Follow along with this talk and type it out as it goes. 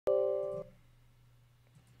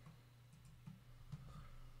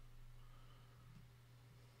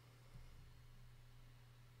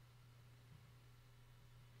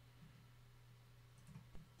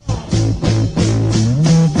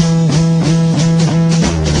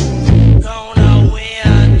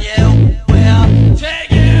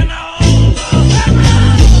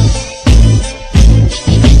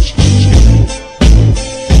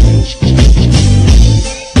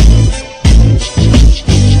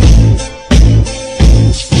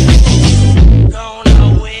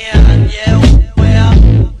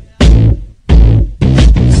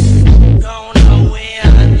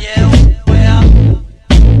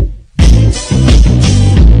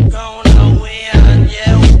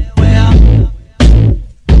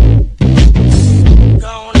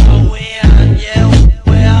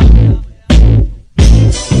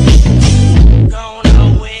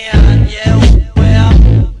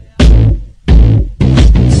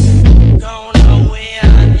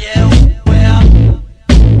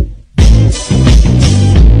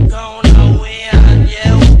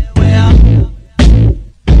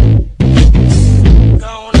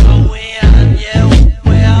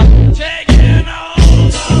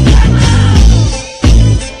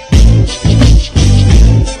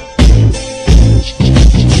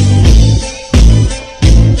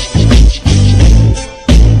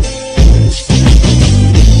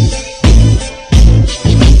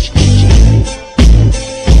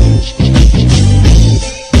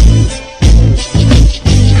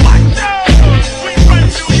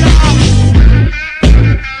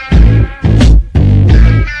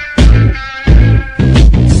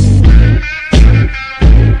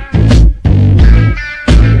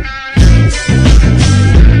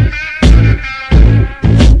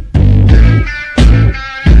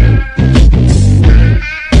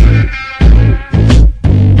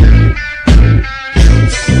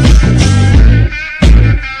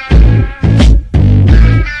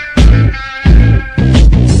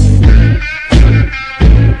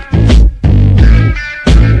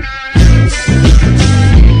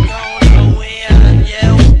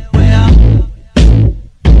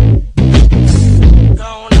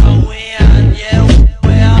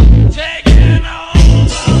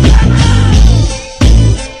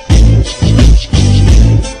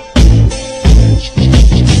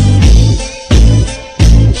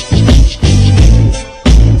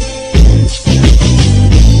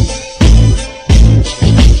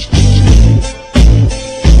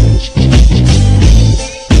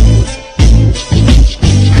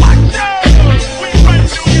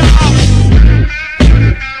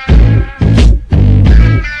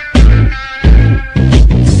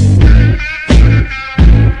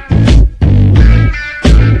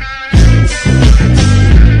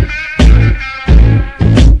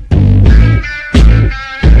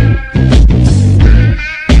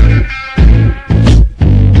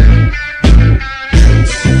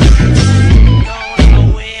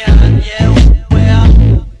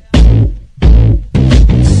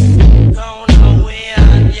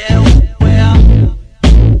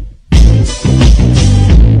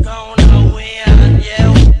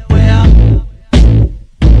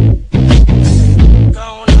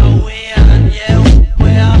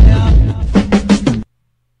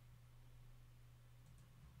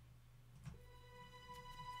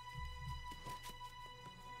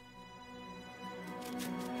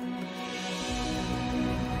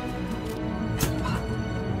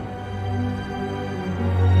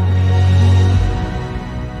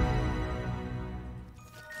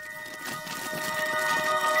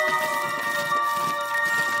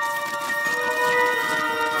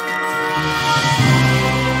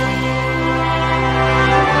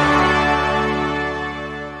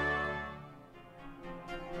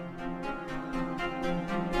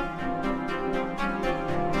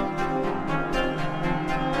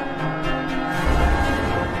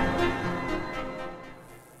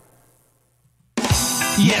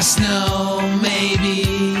Yes, no,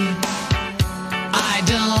 maybe. I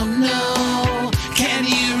don't know. Can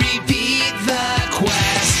you repeat the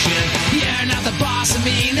question? You're not the boss of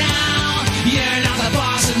me now. You're not the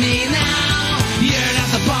boss of me now. You're not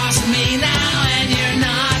the boss of me now. And you're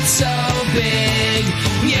not so big.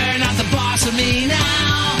 You're not the boss of me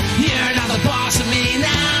now. You're not the boss of me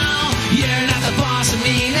now. You're not the boss of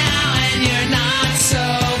me now. And you're not so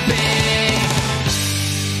big.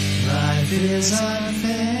 Life is unfair.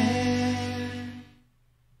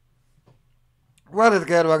 What is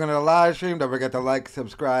good? Welcome to the live stream. Don't forget to like,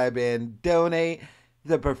 subscribe, and donate.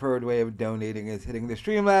 The preferred way of donating is hitting the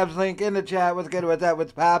Streamlabs link in the chat. What's good? What's up?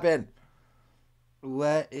 What's poppin'?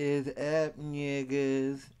 What is up,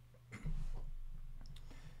 niggas?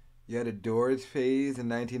 You had a Doors phase in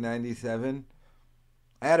 1997?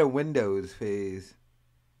 I had a Windows phase.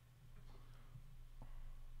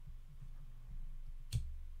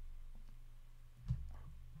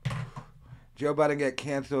 Joe Budden get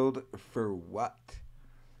canceled for what?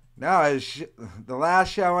 Now the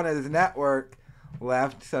last show on his network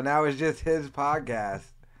left, so now it's just his podcast.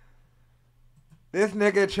 This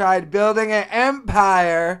nigga tried building an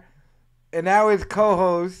empire, and now his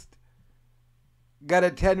co-host got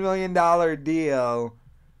a $10 million deal,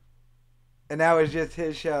 and now it's just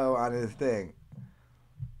his show on his thing.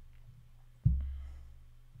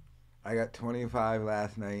 I got 25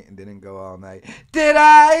 last night and didn't go all night. Did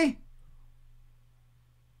I?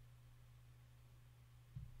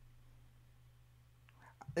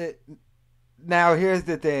 Now here's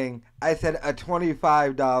the thing. I said a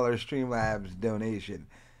 $25 Streamlabs donation.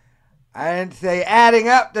 I didn't say adding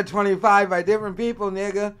up to 25 by different people,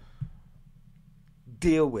 nigga.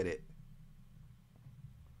 Deal with it.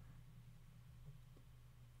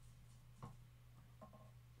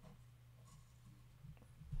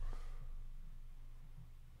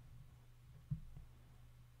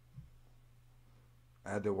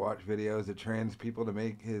 I had to watch videos of trans people to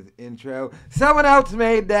make his intro. Someone else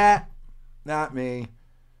made that. Not me.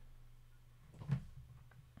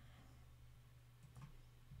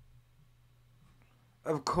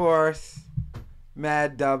 Of course.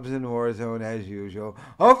 Mad dubs in Warzone as usual.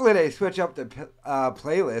 Hopefully they switch up the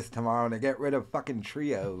playlist tomorrow to get rid of fucking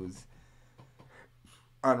trios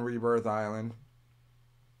on Rebirth Island.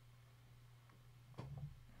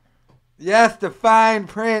 Yes, the fine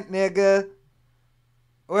print, nigga.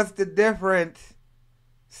 What's the difference?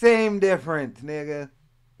 Same difference, nigga.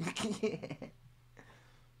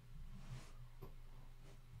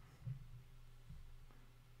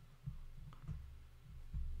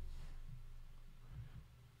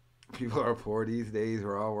 People are poor these days.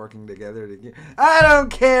 We're all working together to get... I don't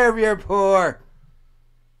care if you're poor.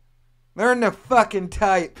 Learn to fucking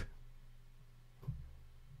type.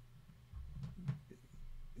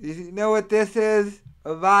 You know what this is?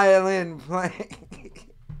 A violin playing.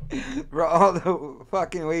 For all the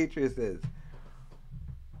fucking waitresses.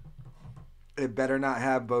 It better not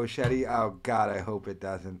have Boschetti. Oh, God, I hope it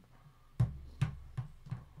doesn't.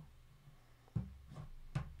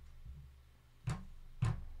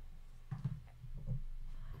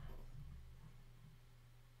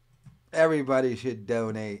 Everybody should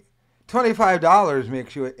donate. $25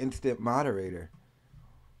 makes you an instant moderator.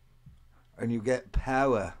 And you get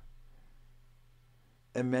power.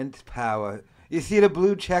 Immense power. You see the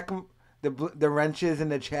blue check, the wrenches in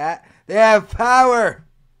the chat? They have power.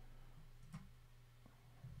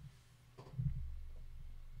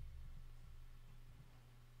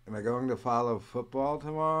 Am I going to follow football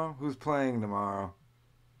tomorrow? Who's playing tomorrow?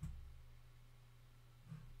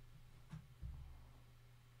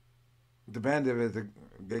 Depends if it's a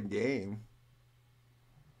good game.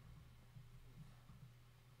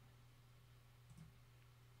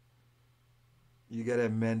 You get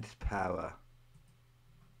immense power.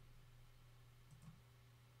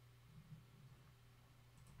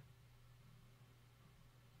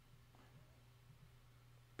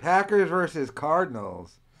 Packers versus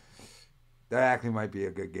Cardinals. That actually might be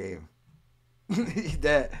a good game.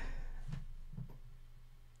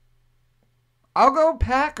 I'll go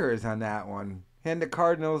Packers on that one. Hand the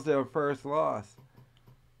Cardinals their first loss.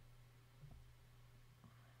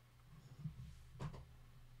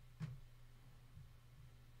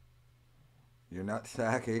 Your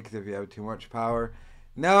nutsack aches if you have too much power.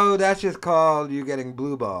 No, that's just called you getting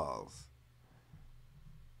blue balls.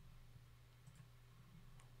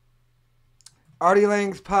 Artie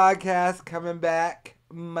Lang's podcast coming back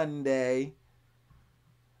Monday.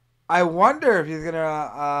 I wonder if he's going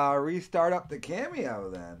to restart up the Cameo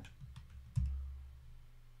then.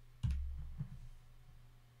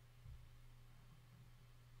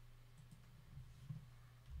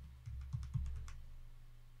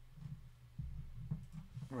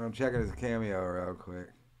 I'm checking his cameo real quick.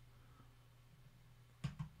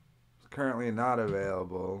 It's currently not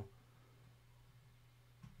available.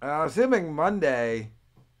 I'm assuming Monday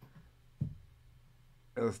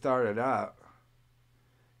it'll start it up.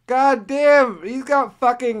 God damn, he's got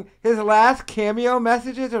fucking... His last cameo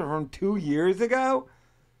messages are from 2 years ago?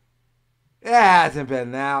 It hasn't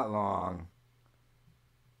been that long.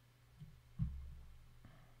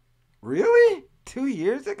 Really? 2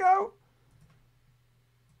 years ago?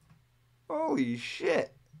 Holy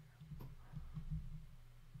shit.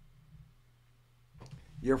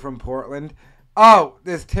 You're from Portland? Oh,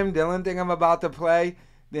 this Tim Dillon thing I'm about to play,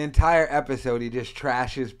 the entire episode he just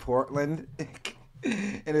trashes Portland.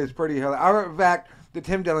 And it's pretty hilarious. In fact, the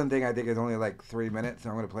Tim Dillon thing I think is only like 3 minutes, so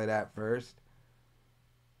I'm going to play that first.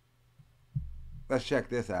 Let's check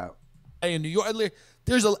this out. In New York,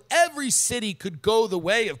 every city could go the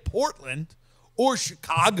way of Portland or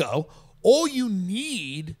Chicago. All you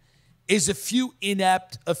need is a few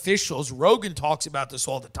inept officials. Rogan talks about this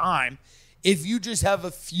all the time. If you just have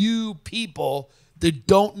a few people that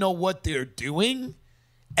don't know what they're doing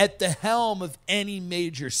at the helm of any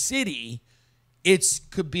major city, it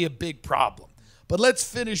could be a big problem. But let's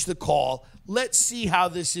finish the call. Let's see how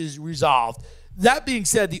this is resolved. That being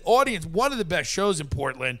said, the audience, one of the best shows in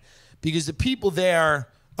Portland, because the people there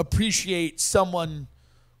appreciate someone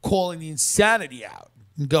calling the insanity out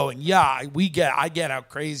and going, yeah, I get how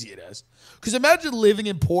crazy it is. Because imagine living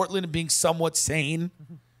in Portland and being somewhat sane.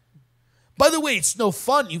 By the way, it's no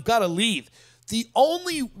fun. You've got to leave. The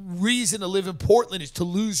only reason to live in Portland is to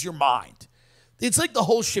lose your mind. It's like the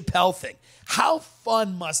whole Chappelle thing. How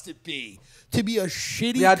fun must it be to be a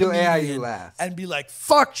shitty comedian and be like,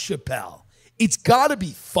 fuck Chappelle? It's got to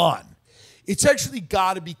be fun. It's actually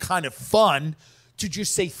got to be kind of fun to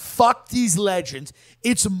just say, fuck these legends.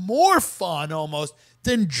 It's more fun almost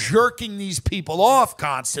than jerking these people off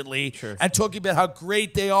constantly and talking about how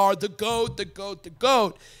great they are, the GOAT, the GOAT, the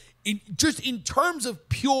GOAT. Just in terms of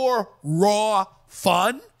pure, raw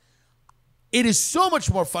fun, it is so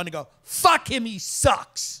much more fun to go, fuck him, he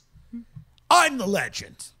sucks. I'm the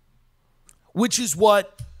legend. Which is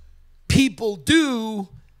what people do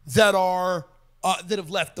that are that have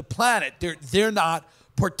left the planet. They're not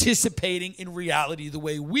participating in reality the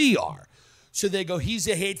way we are. So they go, he's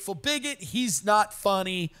a hateful bigot. He's not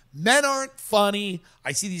funny. Men aren't funny.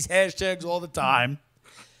 I see these hashtags all the time.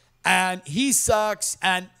 And he sucks.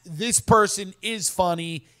 And this person is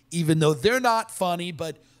funny, even though they're not funny.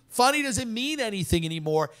 But funny doesn't mean anything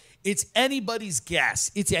anymore. It's anybody's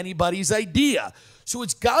guess. It's anybody's idea. So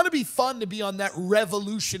it's got to be fun to be on that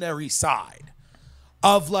revolutionary side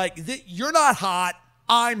of like, you're not hot,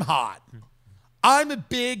 I'm hot. I'm a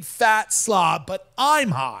big fat slob, but I'm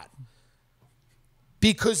hot.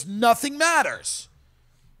 Because nothing matters.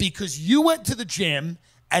 Because you went to the gym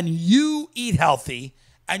and you eat healthy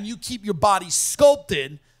and you keep your body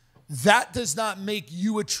sculpted, that does not make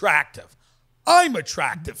you attractive. I'm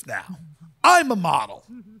attractive now. I'm a model.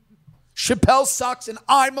 Chappelle sucks and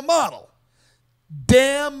I'm a model.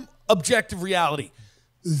 Damn objective reality.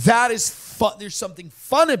 That is fun. There's something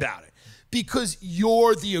fun about it because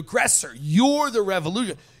you're the aggressor. You're the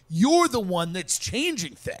revolution. You're the one that's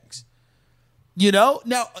changing things. You know?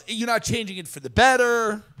 Now, you're not changing it for the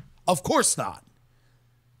better. Of course not.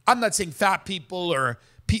 I'm not saying fat people or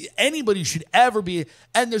anybody should ever be.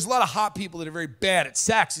 And there's a lot of hot people that are very bad at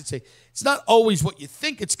sex. It's not always what you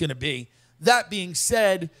think it's going to be. That being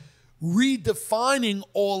said, redefining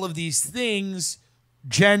all of these things,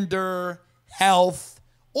 gender, health,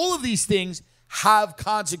 all of these things have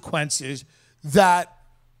consequences that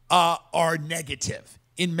are negative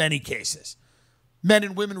in many cases. Men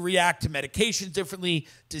and women react to medications differently.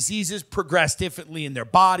 Diseases progress differently in their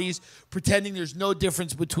bodies. Pretending there's no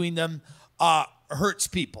difference between them hurts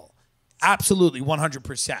people. Absolutely,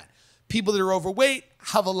 100%. People that are overweight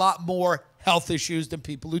have a lot more health issues than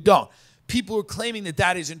people who don't. People who are claiming that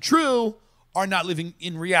that isn't true are not living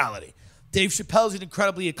in reality. Dave Chappelle is an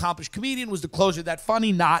incredibly accomplished comedian. Was the closer that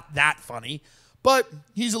funny? Not that funny. But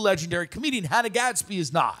he's a legendary comedian. Hannah Gadsby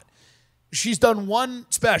is not. She's done one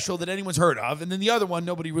special that anyone's heard of, and then the other one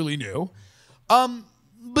nobody really knew.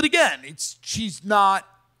 But again, she's not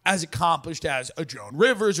as accomplished as a Joan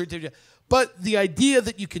Rivers or but the idea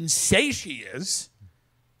that you can say she is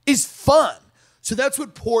fun. So that's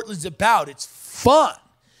what Portland's about. It's fun.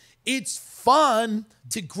 It's fun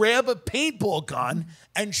to grab a paintball gun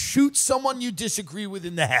and shoot someone you disagree with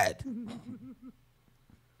in the head.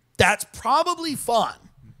 That's probably fun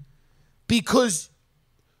because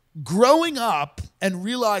growing up and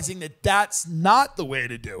realizing that that's not the way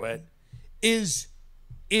to do it is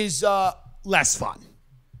less fun.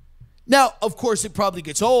 Now, of course, it probably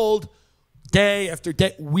gets old day after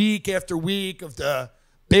day, week after week of the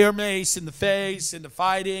bear mace in the face and the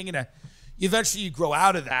fighting. And eventually you grow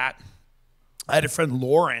out of that. I had a friend,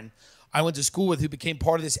 Lauren, I went to school with, who became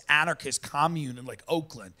part of this anarchist commune in like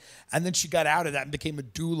Oakland. And then she got out of that and became a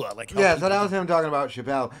doula. Yeah, so that was him talking about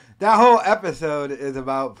Chappelle. That whole episode is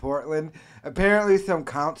about Portland. Apparently some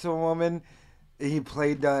councilwoman, he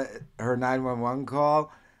played her 911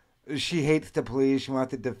 call. She hates the police. She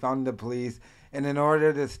wants to defund the police. And in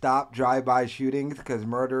order to stop drive-by shootings, because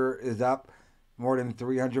murder is up more than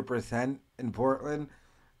 300% in Portland,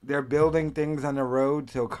 they're building things on the road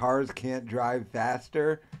so cars can't drive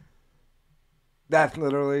faster. That's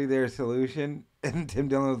literally their solution. And Tim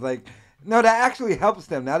Dillon was like, no, that actually helps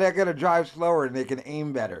them. Now they're going to drive slower and they can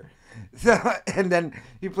aim better. So, and then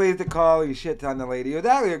he plays the call, he shits on the lady. It was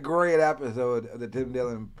actually a great episode of the Tim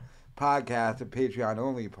Dillon podcast, the Patreon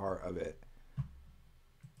only part of it.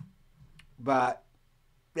 But,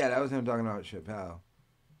 yeah, that was him talking about Chappelle.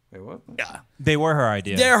 Wait, what? Yeah. They were her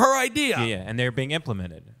idea. They're her idea. Yeah, and they're being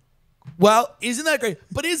implemented. Well, isn't that great?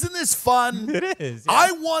 But isn't this fun? It is. Yeah.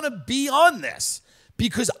 I want to be on this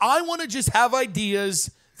because I want to just have ideas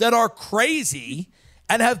that are crazy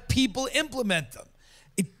and have people implement them.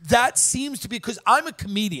 That seems to be, because I'm a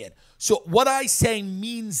comedian, so what I say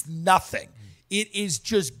means nothing. It is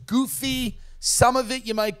just goofy. Some of it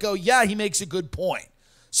you might go, yeah, he makes a good point.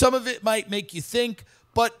 Some of it might make you think,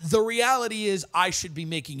 but the reality is I should be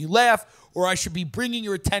making you laugh, or I should be bringing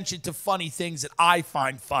your attention to funny things that I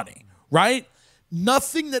find funny, right?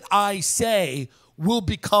 Nothing that I say will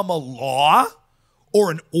become a law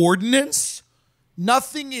or an ordinance.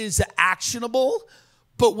 Nothing is actionable.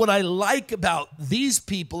 But what I like about these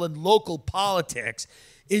people in local politics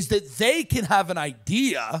is that they can have an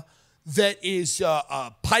idea that is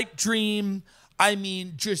a pipe dream. I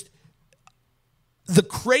mean, just the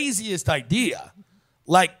craziest idea,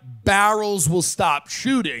 like barrels will stop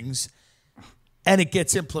shootings, and it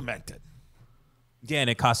gets implemented. Yeah, and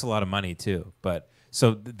it costs a lot of money too. But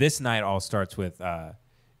so this night all starts with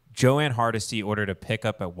Joanne Hardesty ordered a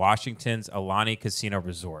pickup at Washington's Alani Casino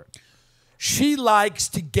Resort. She likes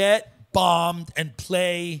to get bombed and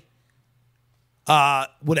play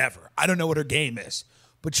whatever. I don't know what her game is.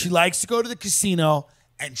 But she likes to go to the casino,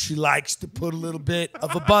 and she likes to put a little bit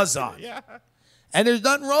of a buzz on. Yeah. And there's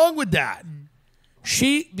nothing wrong with that.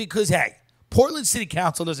 Because, hey, Portland City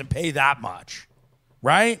Council doesn't pay that much,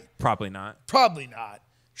 right? Probably not. Probably not.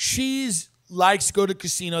 She's likes to go to the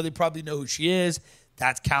casino. They probably know who she is.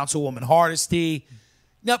 That's Councilwoman Hardesty.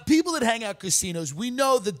 Now, people that hang out at casinos, we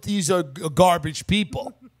know that these are garbage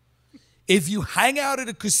people. If you hang out at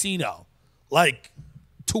a casino, like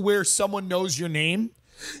to where someone knows your name,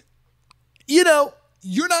 you know,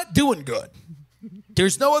 you're not doing good.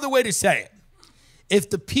 There's no other way to say it.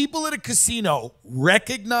 If the people at a casino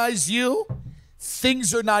recognize you,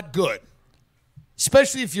 things are not good,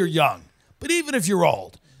 especially if you're young. But even if you're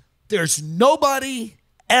old, there's nobody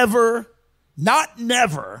ever, not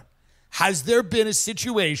never, has there been a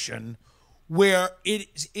situation where it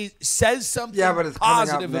says something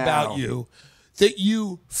positive about you that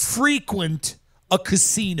you frequent a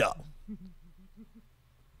casino.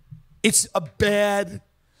 It's a bad...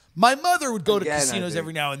 My mother would go to casinos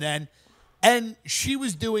every now and then, and she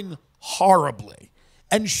was doing horribly.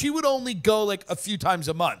 And she would only go like a few times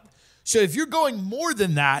a month. So if you're going more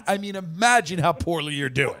than that, I mean, imagine how poorly you're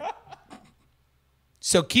doing.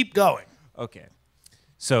 So keep going. Okay.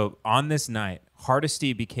 So on this night,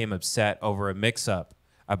 Hardesty became upset over a mix-up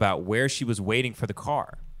about where she was waiting for the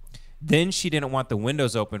car. Then she didn't want the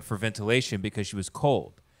windows open for ventilation because she was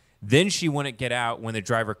cold. Then she wouldn't get out when the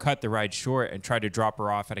driver cut the ride short and tried to drop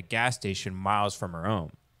her off at a gas station miles from her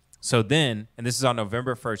home. So then, and this is on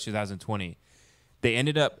November 1st, 2020, they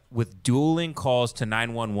ended up with dueling calls to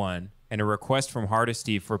 911 and a request from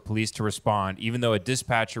Hardesty for police to respond, even though a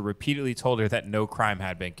dispatcher repeatedly told her that no crime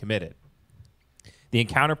had been committed. The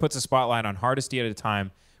encounter puts a spotlight on Hardesty at a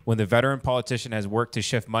time when the veteran politician has worked to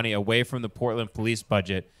shift money away from the Portland police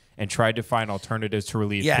budget and tried to find alternatives to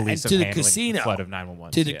relieve police of handling the flood of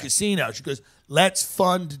 911. To the casino. She goes, let's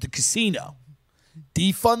fund the casino.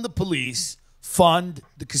 Defund the police, fund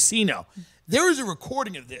the casino. There is a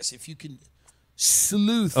recording of this, if you can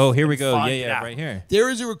sleuth. Oh, here we go. Yeah, right here. There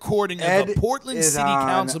is a recording of a Portland City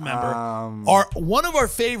Council member, one of our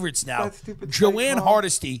favorites now, Joanne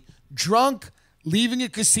Hardesty, drunk, leaving a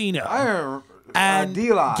casino and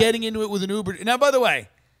getting into it with an Uber. Now, by the way,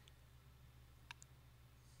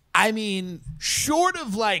 I mean, short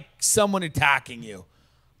of like someone attacking you,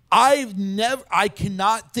 I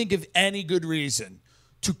cannot think of any good reason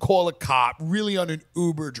to call a cop really on an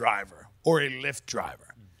Uber driver or a Lyft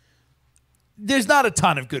driver. there's not a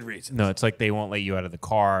ton of good reasons. No, it's like they won't let you out of the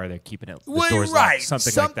car. They're keeping it the Well, doors right. locked.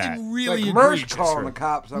 Something like that. really like Mersh egregious. calling the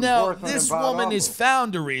cops on Now, 4th and this Bob woman has Apple.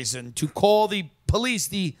 found a reason to call the police,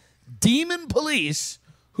 the demon police,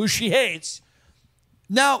 who she hates.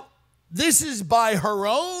 Now, this is by her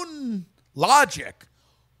own logic.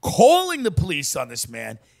 Calling the police on this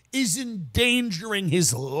man is endangering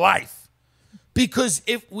his life. Because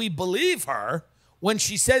if we believe her when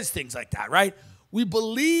she says things like that, right? We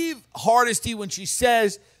believe Hardesty when she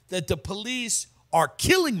says that the police are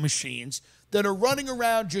killing machines that are running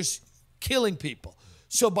around just killing people.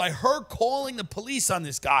 So by her calling the police on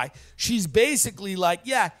this guy, she's basically like,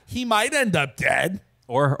 yeah, he might end up dead.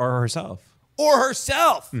 Or herself. Or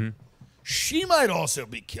herself. She might also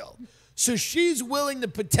be killed. So she's willing to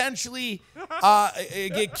potentially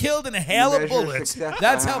get killed in a hail of measure bullets. success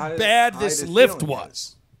That's by how how bad high this the lift ceiling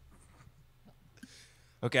was.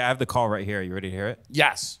 Okay, I have the call right here. You ready to hear it?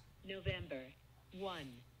 Yes. November 1,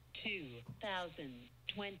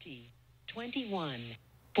 2020, 21,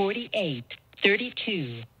 48,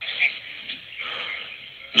 32.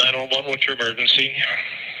 911, what's your emergency?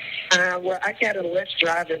 Well, I got a Lyft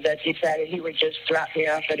driver that decided he would just drop me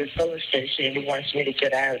off at a filling station and he wants me to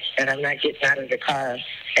get out. And I'm not getting out of the car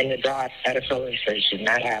in the dark at a filling station.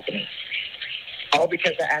 Not happening. All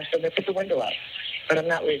because I asked him to put the window up. But I'm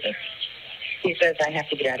not leaving. He says I have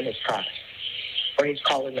to get out of his car. Or he's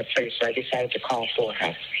calling the police, so I decided to call for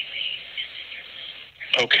him.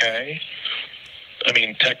 Okay. I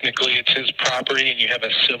mean, technically it's his property and you have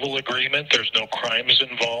a civil agreement. There's no crimes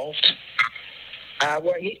involved.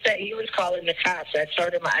 Well, he said he was calling the cops. I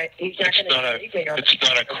told him he's not going to leave me on It's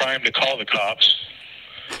not a crime to call the cops.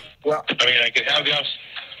 Well, I mean, I could have the officer.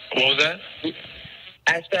 What was that?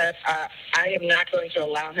 I said, I am not going to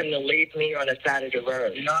allow him to leave me on the side of the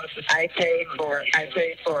road. I paid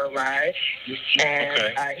for a ride,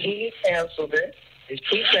 and he canceled it.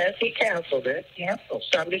 He says he canceled it.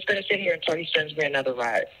 So I'm just going to sit here until he sends me another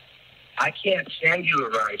ride. I can't send you a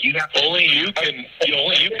ride. You have to. Only you can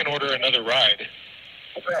order another ride.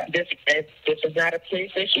 This is not a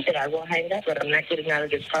police issue, and I will hang up, but I'm not getting out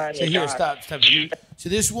of this car. So here, stop. So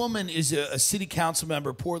this woman is a city council member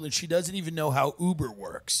of Portland. She doesn't even know how Uber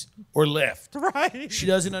works or Lyft. Right. She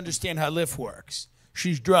doesn't understand how Lyft works.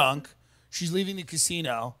 She's drunk. She's leaving the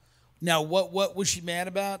casino. Now, what was she mad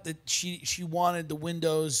about? That she wanted the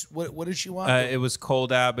windows. What did she want? It was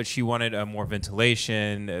cold out, but she wanted more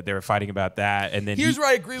ventilation. They were fighting about that, and then here's where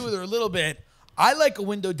I agree with her a little bit. I like a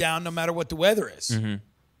window down no matter what the weather is. Mm-hmm.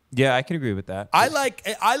 Yeah, I can agree with that. I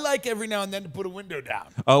like every now and then to put a window down.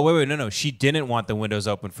 Oh wait, no. She didn't want the windows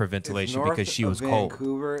open for ventilation because she was cold.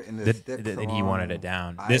 Vancouver in the And he wanted it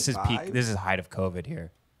down. This is peak. This is height of COVID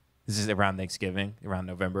here. This is around Thanksgiving, around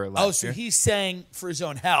November last year. He's saying for his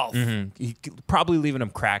own health. Mm-hmm. He probably leaving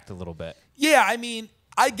him cracked a little bit. Yeah, I mean,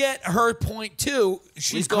 I get her point too.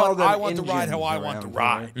 She's going, I want to ride how I want to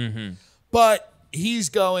ride. Mm-hmm. But he's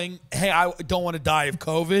going, hey, I don't want to die of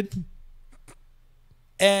COVID.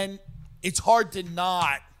 And it's hard to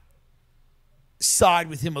not side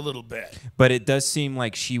with him a little bit. But it does seem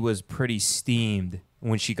like she was pretty steamed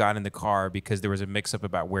when she got in the car because there was a mix-up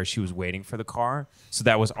about where she was waiting for the car. So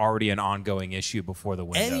that was already an ongoing issue before the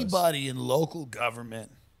windows. Anybody in local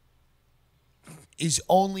government is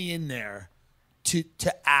only in there to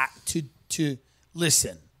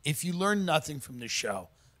listen. If you learn nothing from this show,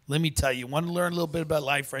 let me tell you, want to learn a little bit about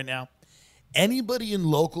life right now? Anybody in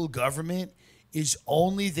local government is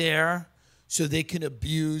only there so they can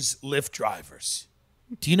abuse Lyft drivers.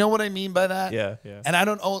 Do you know what I mean by that? Yeah. And I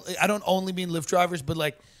don't only mean Lyft drivers, but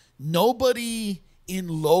like nobody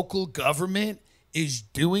in local government is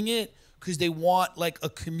doing it because they want like a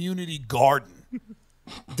community garden.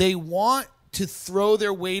 They want to throw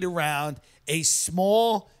their weight around a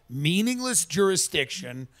small, meaningless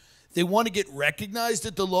jurisdiction. They want to get recognized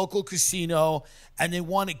at the local casino, and they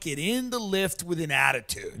want to get in the Lyft with an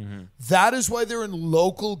attitude. Mm-hmm. That is why they're in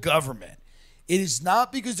local government. It is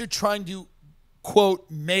not because they're trying to, quote,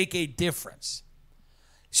 make a difference.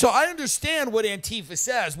 So I understand what Antifa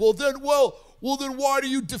says. Well, then why do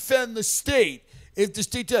you defend the state? If the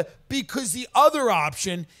state because the other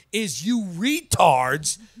option is you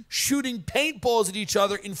retards shooting paintballs at each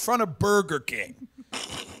other in front of Burger King.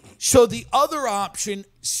 So the other option,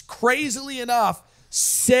 crazily enough,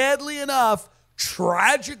 sadly enough,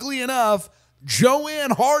 tragically enough,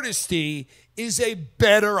 Joanne Hardesty is a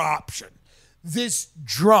better option. This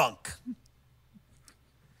drunk.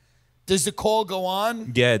 Does the call go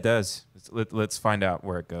on? Yeah, it does. Let's find out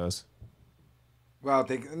where it goes. Well,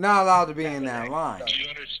 they're not allowed to be in that line. Do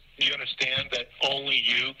you understand that only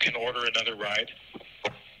you can order another ride?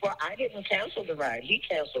 Well, I didn't cancel the ride. He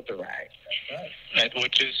canceled the ride. And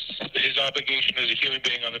which is his obligation as a human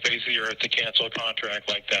being on the face of the earth to cancel a contract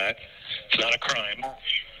like that. It's not a crime.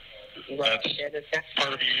 Well, That's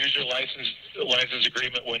part of your user license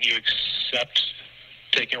agreement when you accept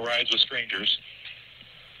taking rides with strangers.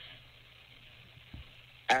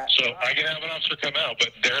 So I can have an officer come out, but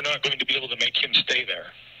they're not going to be able to make him stay there.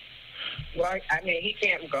 Well, I mean, he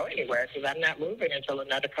can't go anywhere because I'm not moving until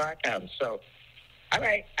another car comes. So, all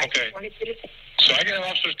right. I Okay. just wanted you to... So I can have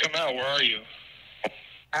officers come out. Where are you?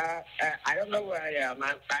 I don't know where I am.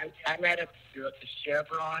 I'm at the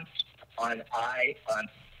Chevron on I.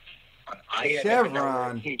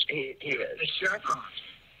 Chevron. He is. The Chevron.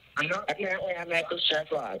 I know. Apparently, I'm at the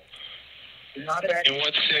Chevron. Not at... In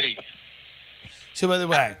what city? So, by the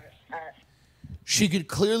way, she could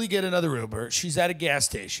clearly get another Uber. She's at a gas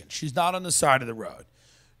station. She's not on the side of the road.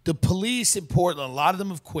 The police in Portland, a lot of them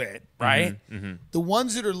have quit, right? Mm-hmm. The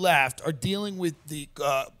ones that are left are dealing with the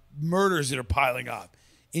murders that are piling up.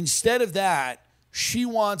 Instead of that, she's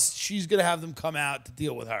going to have them come out to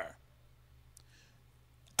deal with her.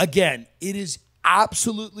 Again, it is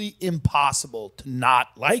absolutely impossible to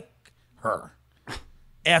not like her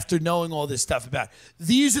after knowing all this stuff about her.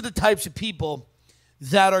 These are the types of people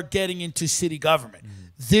that are getting into city government.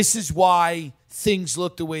 This is why things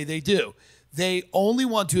look the way they do. They only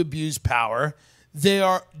want to abuse power. They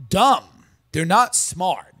are dumb. They're not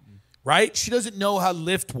smart, right? She doesn't know how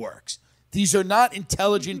Lyft works. These are not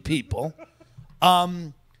intelligent people.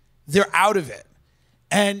 They're out of it.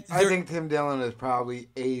 And I think Tim Dillon is probably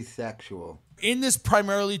asexual. In this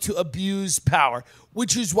primarily to abuse power,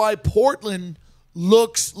 which is why Portland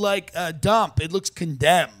looks like a dump. It looks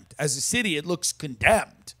condemned. As a city, it looks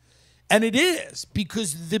condemned. And it is,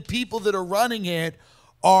 because the people that are running it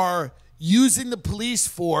are using the police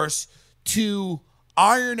force to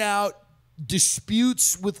iron out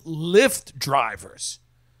disputes with Lyft drivers.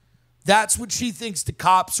 That's what she thinks the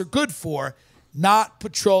cops are good for, not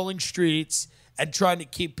patrolling streets and trying to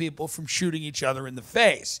keep people from shooting each other in the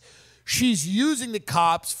face. She's using the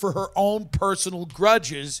cops for her own personal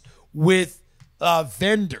grudges with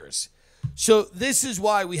vendors. So this is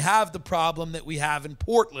why we have the problem that we have in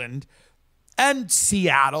Portland and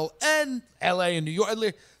Seattle and LA and New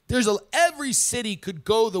York. Every city could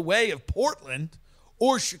go the way of Portland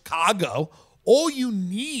or Chicago. All you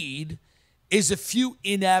need is a few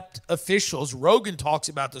inept officials. Rogan talks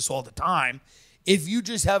about this all the time. If you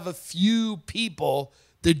just have a few people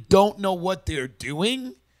that don't know what they're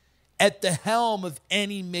doing at the helm of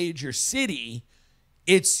any major city,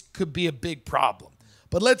 it could be a big problem.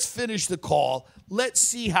 But let's finish the call. Let's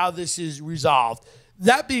see how this is resolved.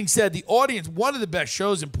 That being said, the audience, one of the best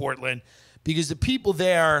shows in Portland, because the people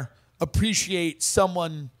there appreciate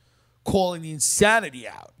someone calling the insanity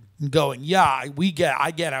out and going, yeah,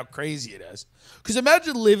 I get how crazy it is. Because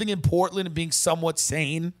imagine living in Portland and being somewhat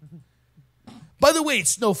sane. By the way,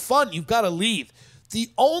 it's no fun. You've got to leave. The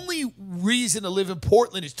only reason to live in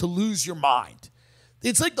Portland is to lose your mind.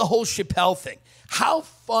 It's like the whole Chappelle thing. How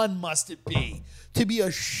fun must it be to be a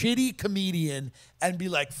shitty comedian and be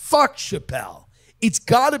like, fuck Chappelle? It's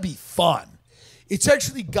got to be fun. It's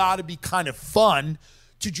actually got to be kind of fun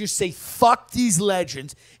to just say, fuck these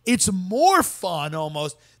legends. It's more fun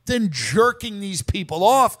almost than jerking these people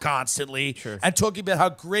off constantly and talking about how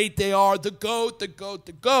great they are, the GOAT, the GOAT,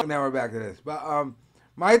 the GOAT. Now we're back to this. But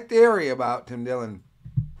my theory about Tim Dillon,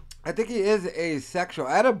 I think he is asexual.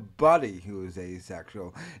 I had a buddy who was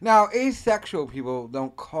asexual. Now, asexual people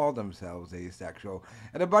don't call themselves asexual. I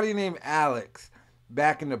had a buddy named Alex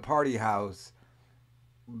back in the party house,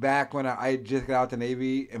 back when I just got out the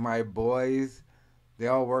Navy, and my boys, they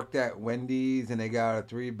all worked at Wendy's, and they got a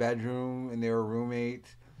 3-bedroom, and they were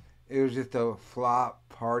roommates. It was just a flop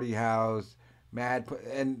party house,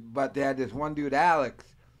 but they had this one dude, Alex,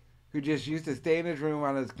 who just used to stay in his room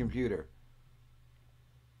on his computer.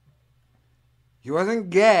 He wasn't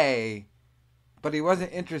gay, but he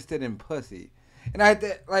wasn't interested in pussy. And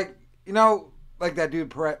like that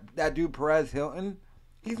dude Perez Hilton,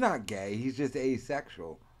 he's not gay. He's just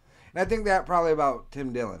asexual. And I think that probably about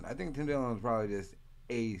Tim Dillon. I think Tim Dillon is probably just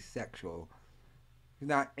asexual. He's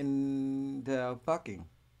not into fucking.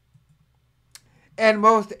 And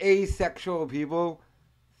most asexual people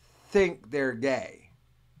think they're gay.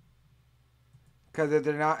 Because if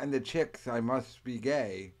they're not into chicks, I must be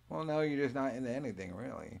gay. Well, no, you're just not into anything,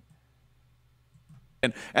 really.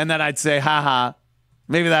 And then I'd say, haha,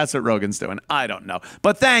 maybe that's what Rogan's doing. I don't know.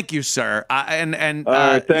 But thank you, sir. Thanks,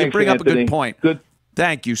 you bring up a Anthony. good point. Good.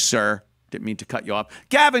 Thank you, sir. Didn't mean to cut you off.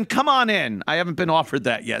 Gavin, come on in. I haven't been offered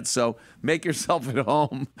that yet, so make yourself at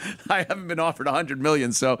home. I haven't been offered $100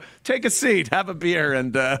 million, so take a seat, have a beer,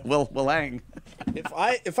 and we'll hang.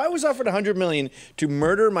 If I was offered $100 million to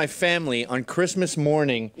murder my family on Christmas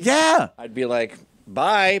morning, Yeah. I'd be like,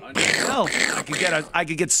 bye. No, I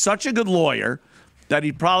could get such a good lawyer that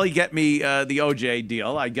he'd probably get me the OJ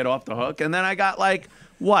deal. I'd get off the hook, and then I got like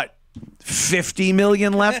what, $50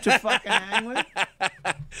 million left to fucking hang with.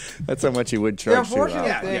 That's how much he would The charge.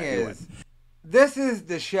 unfortunate thing is, this is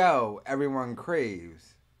the show everyone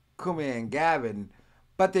craves, Kumi and Gavin,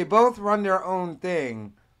 but they both run their own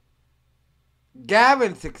thing.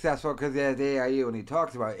 Gavin's successful because he has AIU, and he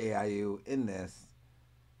talks about AIU in this.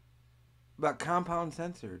 But Compound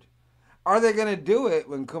Censored. Are they going to do it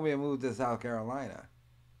when Kumi moves to South Carolina?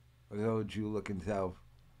 With his old Jew-looking self.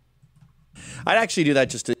 I'd actually do that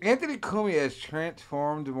just to... Anthony Kumi has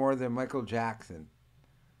transformed more than Michael Jackson.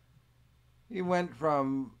 He went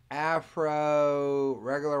from Afro,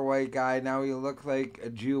 regular white guy, now he looks like a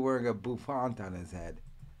Jew wearing a bouffant on his head.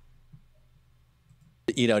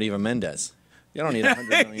 eat out Eva Mendes. You don't need $100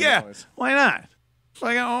 million. Yeah, why not? It's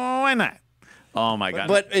like, oh, why not? Oh my God!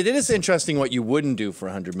 But it is interesting what you wouldn't do for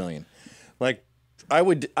 $100 million. Like, I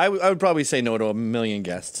would probably say no to 1 million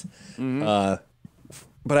guests. Mm-hmm.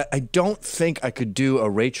 But I don't think I could do a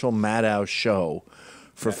Rachel Maddow show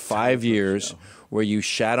for 5 years where you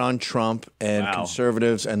shat on Trump and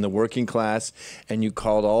conservatives and the working class, and you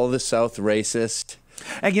called all the South racist.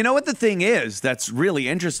 And you know what the thing is that's really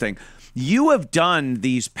interesting? You have done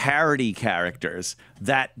these parody characters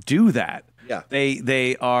that do that. Yeah.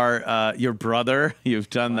 They are your brother. You've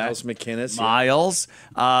done Miles that. McInnes. Miles,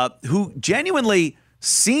 who genuinely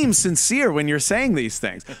seems sincere when you're saying these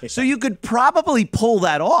things. So you could probably pull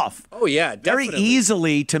that off. Oh, yeah, very definitely.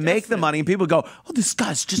 easily to make the money. And people go, oh, this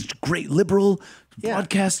guy's just a great liberal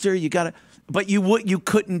broadcaster. You got to. But you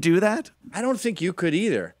couldn't do that? I don't think you could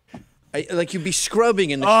either. Like you'd be scrubbing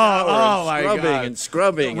in the shower, my scrubbing God. and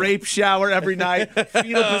scrubbing. The rape shower every night,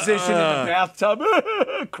 fetal position in the bathtub,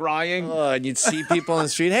 crying. And you'd see people on the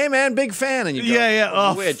street, hey man, big fan, and you go,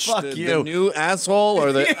 Oh, which fuck the you. new asshole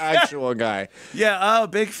or the actual guy? Yeah, oh,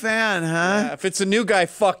 big fan, huh? If it's a new guy,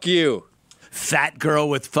 fuck you. Fat girl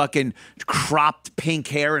with fucking cropped pink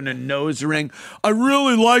hair and a nose ring. I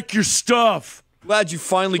really like your stuff. Glad you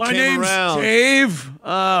finally My came name's around. Dave.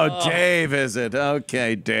 Oh, Dave, is it?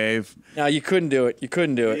 Okay, Dave. No, you couldn't do it. You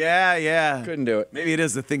couldn't do it. Yeah. Couldn't do it. Maybe it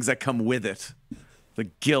is the things that come with it. The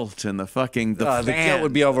guilt and the fucking The fan. guilt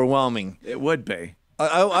would be overwhelming. It would be.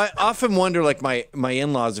 I often wonder, like my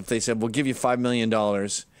in-laws, if they said, "We'll give you $5 million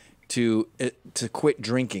to quit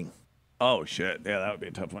drinking." Oh shit! Yeah, that would be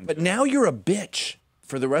a tough one. But now you're a bitch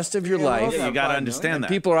for the rest of your life. Yeah, you got to understand that.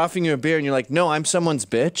 People are offering you a beer, and you're like, "No, I'm someone's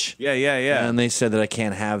bitch." Yeah. And they said that I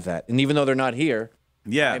can't have that. And even though they're not here,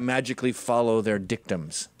 Yeah. I magically follow their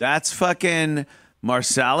dictums. That's fucking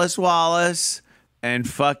Marcellus Wallace and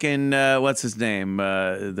fucking what's his name?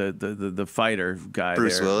 The fighter guy.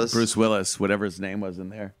 Bruce there. Willis? Bruce Willis, whatever his name was in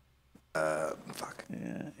there. Fuck.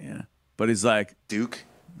 Yeah. But he's like, Duke,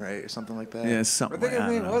 right? Or something like that. yeah, something. I think his I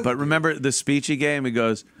don't name know. was But remember the speech he gave? He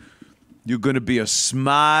goes, "You're gonna be a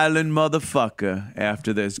smiling motherfucker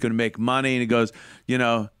after this. Gonna make money." And he goes, "You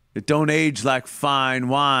know, it don't age like fine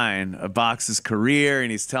wine." A boxer's career,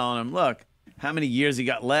 and he's telling him, "Look, how many years you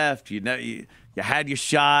got left? You know, you had your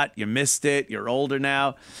shot, you missed it. You're older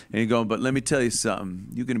now." And he's going, "But let me tell you something.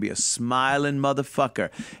 You're gonna be a smiling motherfucker."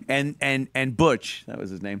 And Butch, that was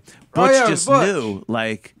his name. Butch just Butch. knew,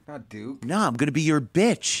 like, Not Duke. no, I'm gonna be your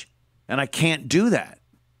bitch, and I can't do that.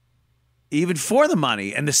 Even for the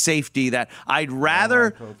money and the safety, that I'd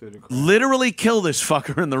rather literally kill this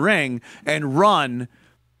fucker in the ring and run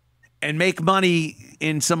and make money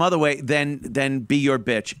in some other way than be your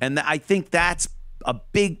bitch. And I think that's a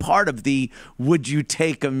big part of the would you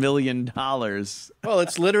take $1 million? Well,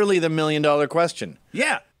 it's literally the $1 million question.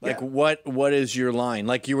 Yeah. Like, what is your line?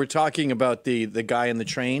 Like you were talking about the guy in the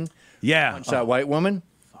train. Yeah. Punch that white woman.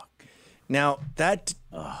 Now that,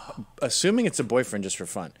 assuming it's a boyfriend just for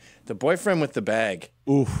fun, the boyfriend with the bag.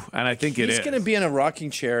 Oof. And I think He's going to be in a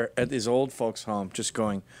rocking chair at his old folks' home, just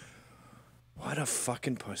going, "What a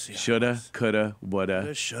fucking pussy! Shoulda, coulda,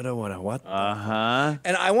 woulda. Shoulda, woulda, what?" Uh-huh.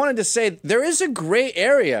 And I wanted to say there is a gray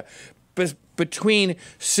area between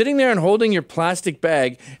sitting there and holding your plastic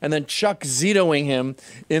bag and then Chuck Zitoing him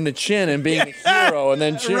in the chin and being a hero and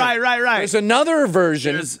then cheering. Right. There's another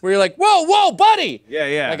version where you're like, whoa, buddy.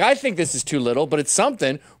 Yeah. Like, I think this is too little, but it's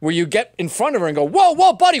something where you get in front of her and go,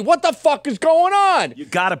 whoa, buddy, what the fuck is going on? You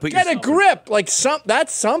got to put Get a yourself grip. Like,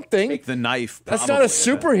 that's something. Take the knife. That's not a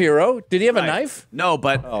probably. superhero. Did he have a Right. knife? No,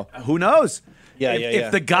 but who knows? Yeah,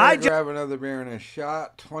 If the guy grab another beer and a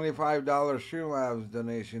shot, $25 Shoe Labs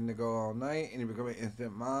donation to go all night, and you become an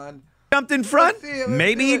instant mod. jumped in front, Let's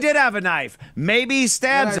maybe do he it. did have a knife. Maybe he And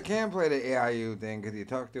stabs I can't play the AIU thing because he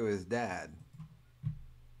talked to his dad.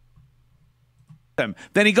 him.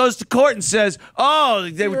 Then he goes to court and says, oh,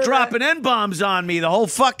 they were dropping N-bombs on me the whole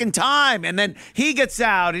fucking time. And then he gets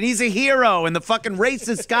out and he's a hero and the fucking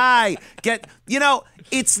racist guy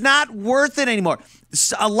it's not worth it anymore.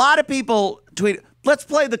 A lot of people tweet, let's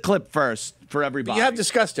play the clip first for everybody. You have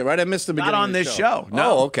discussed it, right? I missed the beginning. Not on of the this show.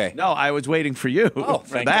 No. Oh, okay. No, I was waiting for you for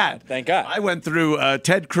thank that. God. Thank God. I went through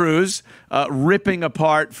Ted Cruz ripping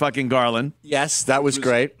apart fucking Garland. Yes, that was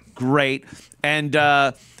great. Great. And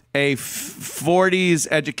a 40s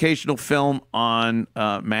educational film on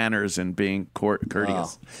manners and being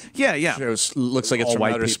courteous. Yeah. It looks like it's All from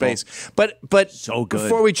white outer people. space. But So good.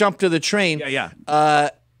 Before we jump to the train, Yeah.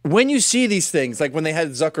 when you see these things, like when they had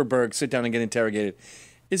Zuckerberg sit down and get interrogated,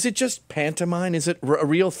 is it just pantomime? Is it a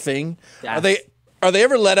real thing? Are they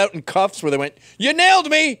ever let out in cuffs where they went, "You nailed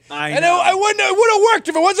me"? I And know. it would have worked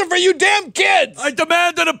if it wasn't for you damn kids. I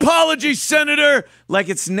demand an apology, Senator. Like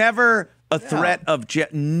it's never a threat of jail.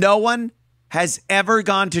 No one has ever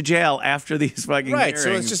gone to jail after these fucking Right, so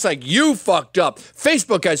hearings. it's just like, you fucked up.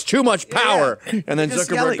 Facebook has too much power. And then Just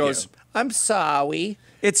yell Zuckerberg at goes, you. I'm sorry.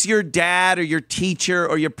 It's your dad or your teacher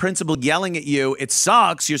or your principal yelling at you. It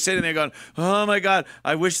sucks. You're sitting there going, oh, my God,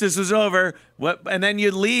 I wish this was over. What? And then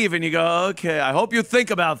you leave and you go, okay, I hope you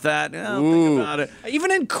think about that. I'll think about it.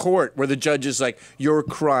 Even in court where the judge is like, your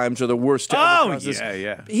crimes are the worst to ever cause this.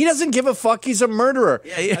 yeah. He doesn't give a fuck. He's a murderer.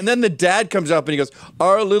 Yeah. And then the dad comes up and he goes,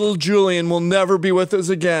 our little Julian will never be with us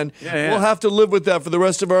again. Yeah. We'll have to live with that for the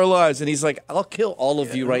rest of our lives. And he's like, I'll kill all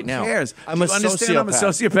of you right now. Who cares? I'm Do a you understand sociopath. I'm a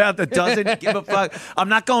sociopath that doesn't give a fuck. I'm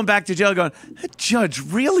not going back to jail going, that judge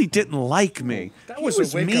really didn't like me. That was He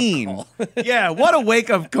a wake-up mean. call. Yeah, what a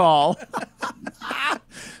wake-up call.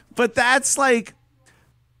 But that's like,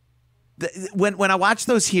 when I watch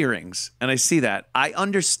those hearings and I see that, I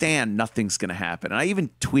understand nothing's going to happen. And I even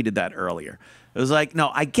tweeted that earlier. It was like,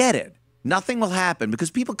 no, I get it. Nothing will happen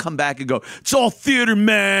because people come back and go, it's all theater,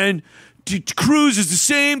 man. Cruz is the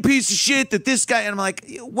same piece of shit that this guy. And I'm like,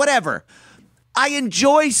 whatever. I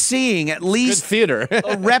enjoy seeing at least Good theater.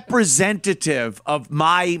 a representative of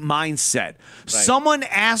my mindset. Someone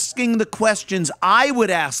asking the questions I would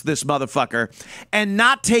ask this motherfucker and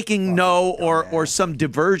not taking no or some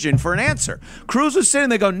diversion for an answer. Cruz was sitting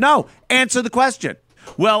there going, no, answer the question.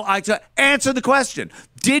 Well, answer the question.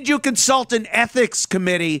 Did you consult an ethics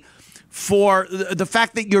committee for the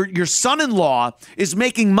fact that your son-in-law is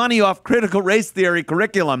making money off critical race theory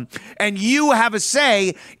curriculum, and you have a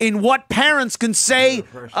say in what parents can say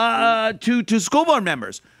to school board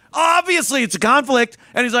members? Obviously, it's a conflict.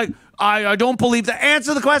 And he's like, I don't believe that.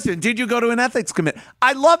 Answer the question. Did you go to an ethics committee?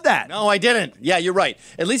 I love that. No, I didn't. Yeah, you're right.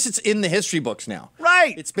 At least it's in the history books now.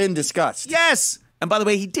 Right. It's been discussed. Yes. And by the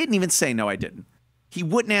way, he didn't even say, no, I didn't. He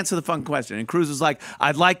wouldn't answer the fun question. And Cruz was like,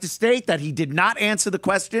 I'd like to state that he did not answer the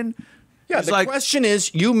question. Yeah, It's the like- question is,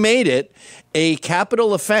 you made it a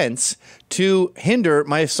capital offense to hinder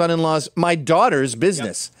my daughter's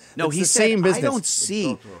business. No, It's he the said, same business. I don't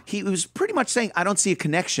see. He was pretty much saying, I don't see a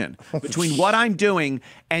connection between what I'm doing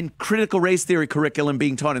and critical race theory curriculum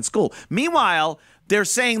being taught in school. Meanwhile, they're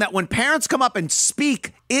saying that when parents come up and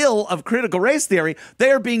speak ill of critical race theory, they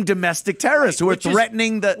are being domestic terrorists who are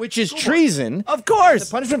threatening the... Which is treason. Of course.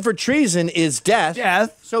 The punishment for treason is death.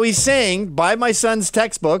 Death. So he's saying, buy my son's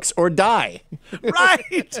textbooks or die.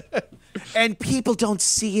 Right. And people don't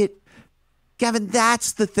see it. Gavin,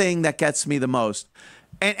 that's the thing that gets me the most.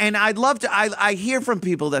 And I'd love to, I hear from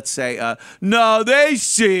people that say, no, they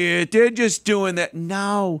see it. They're just doing that.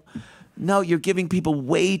 No, you're giving people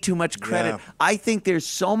way too much credit. Yeah. I think there's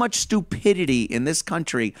so much stupidity in this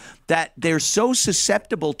country that they're so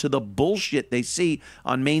susceptible to the bullshit they see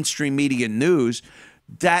on mainstream media news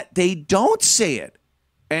that they don't see it.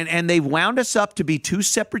 And they've wound us up to be two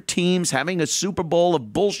separate teams having a Super Bowl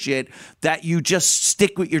of bullshit that you just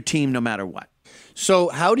stick with your team no matter what. So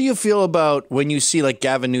how do you feel about when you see like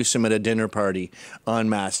Gavin Newsom at a dinner party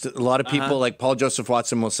unmasked? A lot of people like Paul Joseph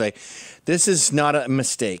Watson will say, this is not a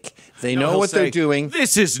mistake. They know what they're doing.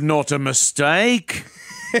 This is not a mistake.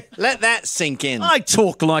 Let that sink in. I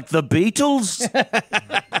talk like the Beatles.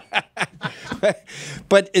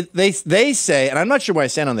 But they say, and I'm not sure where I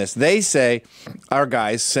stand on this, they say, our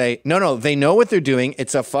guys say, no, they know what they're doing.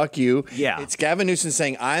 It's a fuck you. Yeah. It's Gavin Newsom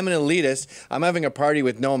saying, I'm an elitist. I'm having a party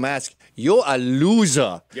with no mask. You're a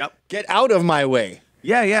loser. Yep. Get out of my way.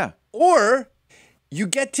 Yeah. Or you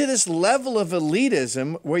get to this level of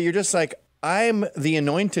elitism where you're just like, I'm the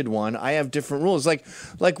anointed one. I have different rules. Like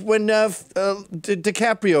when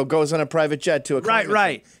DiCaprio goes on a private jet to a conference,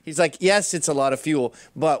 right. He's like, yes, it's a lot of fuel,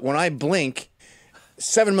 but when I blink,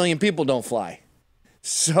 7 million people don't fly.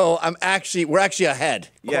 So we're actually ahead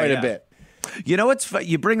quite a bit. You know what's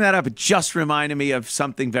you bring that up? It just reminded me of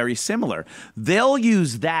something very similar. They'll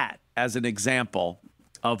use that as an example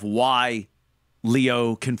of why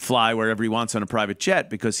Leo can fly wherever he wants on a private jet,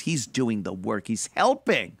 because he's doing the work. He's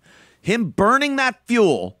helping. Him burning that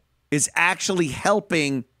fuel is actually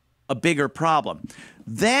helping a bigger problem.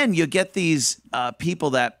 Then you get these people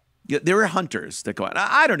that there are hunters that go out.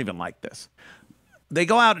 I don't even like this. They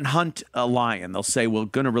go out and hunt a lion. They'll say, we're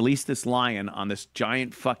going to release this lion on this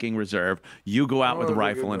giant fucking reserve. You go out with a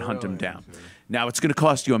rifle and hunt him down. Now, it's going to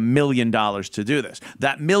cost you $1 million to do this.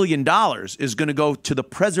 That $1 million is going to go to the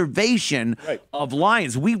preservation of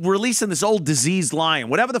lions. We releasing this old diseased lion,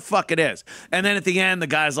 whatever the fuck it is. And then at the end, the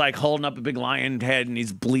guy's like holding up a big lion head and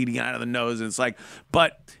he's bleeding out of the nose. And it's like,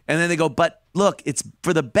 and then they go, but look, it's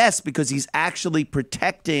for the best because he's actually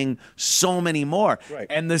protecting so many more. Right.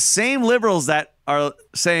 And the same liberals that are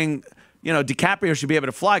saying, DiCaprio should be able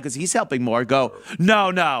to fly because he's helping more, go,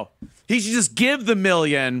 no. He should just give the $1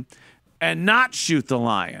 million and not shoot the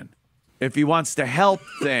lion if he wants to help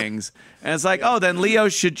things. And it's like, then Leo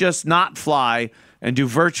should just not fly and do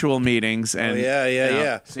virtual meetings and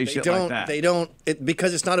say shit like that. They don't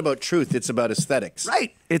because it's not about truth, it's about aesthetics.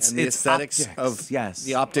 Right. It's aesthetics optics.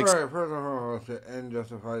 the optics. All right, first of all, to end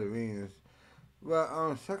justify the means.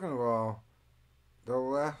 But second of all, the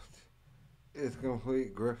left is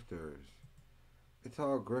complete grifters. It's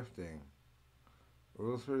all grifting.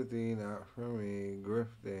 Rules for thee, not for me.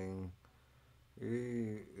 Grifting.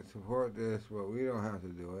 We support this, but we don't have to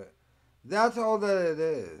do it. That's all that it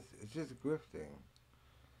is. It's just grifting.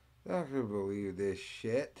 I don't actually believe this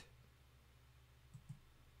shit.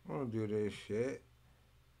 I don't do this shit.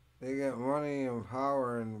 They get money and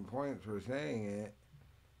power and points for saying it.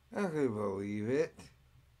 I don't actually believe it.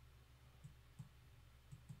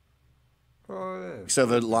 So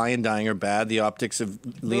the lion dying are bad. The optics of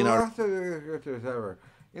Leonardo. The last of ever.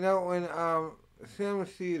 When Sam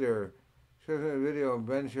Cedar shows me a video of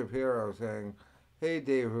Ben Shapiro saying, "Hey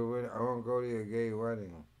Dave, I won't go to your gay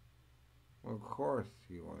wedding." Well, of course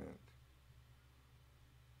he wouldn't.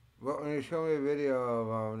 But when you show me a video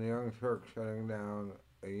of the Young Turks shutting down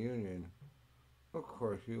a union, of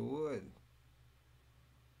course you would.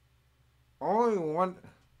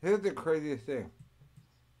 Here's the craziest thing.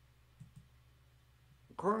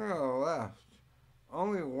 According to the left,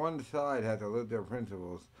 only one side has to live their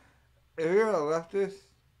principles. If you're a leftist,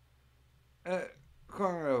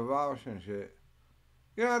 according to abolishing shit,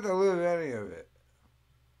 you don't have to live any of it.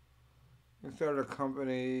 You can start a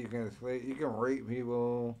company, you can rape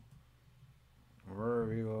people,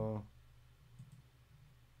 murder people,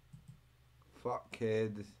 fuck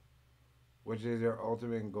kids, which is their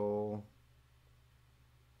ultimate goal.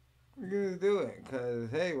 You're gonna do it,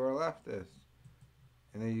 because, hey, we're leftists.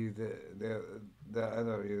 And they use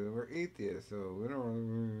we're atheists, so we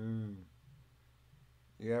don't.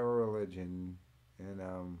 You have a religion,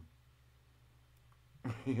 and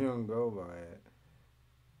you don't go by it.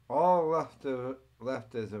 All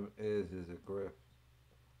leftism is a grift.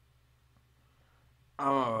 I'm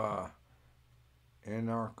a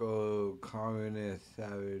anarcho-communist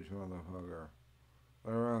savage motherfucker.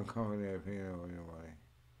 But around comedy, I pay no money.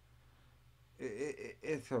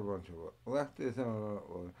 It's a bunch of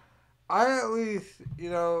leftism. I at least,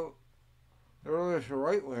 the religious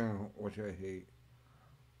right wing, which I hate,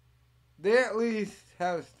 they at least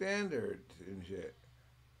have standards and shit.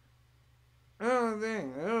 Another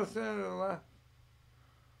thing, they don't stand to the left.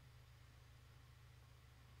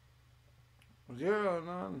 0,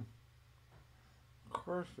 none. Of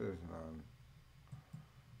course there's none.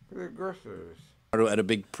 They're grifters. At a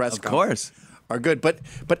big press conference. Of course. Are good, but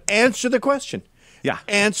answer the question. Yeah.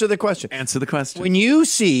 Answer the question. Answer the question. When you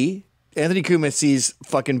see Anthony Cumia sees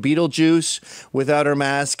fucking Beetlejuice without her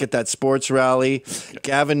mask at that sports rally,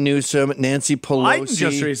 Gavin Newsom, Nancy Pelosi. Biden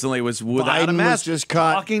just recently was without a mask, just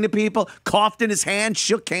caught talking to people, coughed in his hand,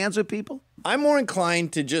 shook hands with people. I'm more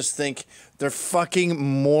inclined to just think they're fucking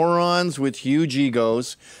morons with huge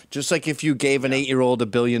egos, just like if you gave an 8-year-old $1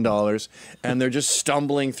 billion and they're just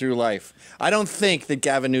stumbling through life. I don't think that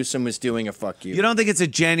Gavin Newsom was doing a fuck you. You don't think it's a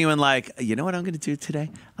genuine, you know what I'm going to do today?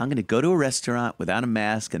 I'm going to go to a restaurant without a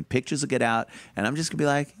mask and pictures will get out and I'm just going to be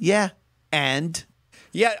like, yeah, and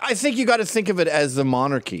Yeah, I think you got to think of it as the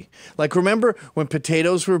monarchy. Like, remember when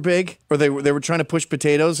potatoes were big, or they were trying to push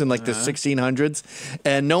potatoes in like the 1600s,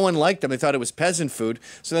 and no one liked them. They thought it was peasant food.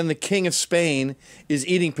 So then the king of Spain is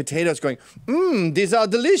eating potatoes, going, these are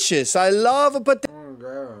delicious. I love a potato. Oh,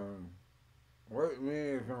 God. What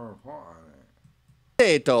means gonna put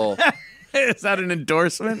on Is that an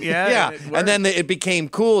endorsement? Yeah. Yeah. And then it became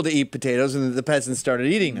cool to eat potatoes, and the peasants started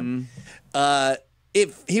eating them.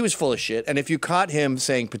 If he was full of shit, and if you caught him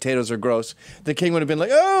saying potatoes are gross, the king would have been like,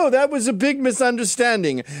 "Oh, that was a big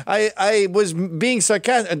misunderstanding. I was being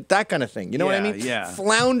sarcastic," that kind of thing. You know what I mean? Yeah.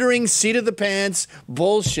 Floundering, seat of the pants,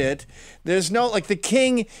 bullshit. There's no like the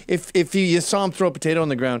king. If you saw him throw a potato on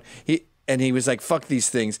the ground, he was like, "Fuck these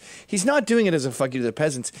things." He's not doing it as a fuck you to the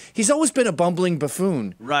peasants. He's always been a bumbling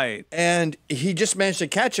buffoon. Right. And he just managed to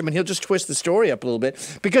catch him, and he'll just twist the story up a little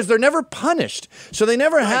bit because they're never punished. So they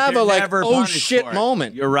never have a like, oh shit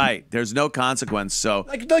moment. You're right. There's no consequence. So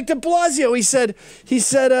like de Blasio, he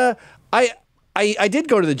said, I did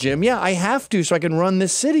go to the gym. Yeah, I have to so I can run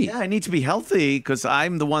this city. yeah, I need to be healthy because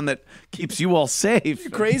I'm the one that keeps you all safe. You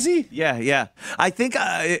crazy? Yeah. I think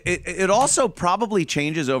it also probably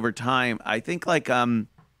changes over time. I think like the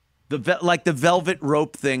velvet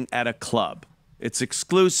rope thing at a club. It's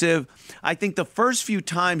exclusive. I think the first few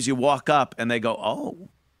times you walk up and they go, "Oh,"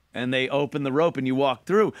 and they open the rope and you walk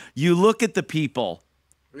through, you look at the people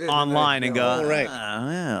online and go, "All right,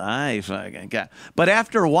 well, I fucking got." But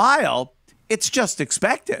after a while, it's just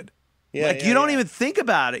expected. Yeah, You don't even think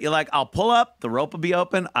about it. You're like, I'll pull up, the rope will be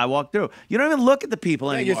open, I walk through. You don't even look at the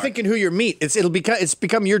people anymore. You're thinking who you meet. It's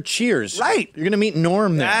become your cheers. Right. You're gonna meet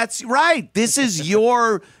Norm there. That's right. This is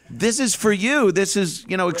for you. This is,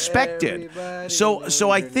 expected.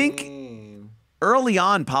 So I think early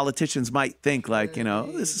on politicians might think like,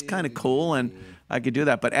 this is kind of cool and I could do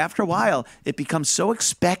that. But after a while, it becomes so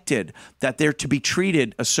expected that they're to be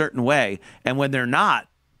treated a certain way. And when they're not,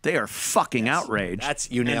 they are fucking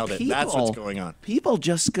outraged. You nailed it. That's what's going on. People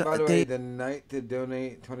just go. By the way, the night to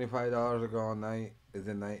donate $25 to go all night is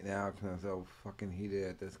the night now because I'm so fucking heated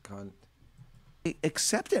at this cunt.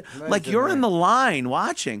 Accept it. Like you're in the line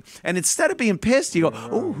watching, and instead of being pissed, you go,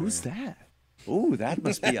 "Oh, who's that? Oh, that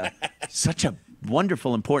must be such a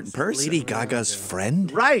wonderful, important person." Lady Gaga's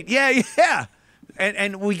friend? Right. Yeah.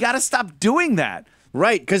 And we got to stop doing that.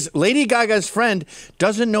 Right, because Lady Gaga's friend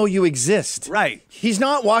doesn't know you exist. Right. He's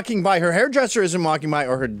not walking by. Her hairdresser isn't walking by,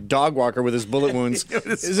 or her dog walker with his bullet wounds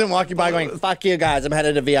isn't walking by going, "Fuck you guys, I'm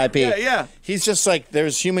headed to VIP." Yeah. He's just like,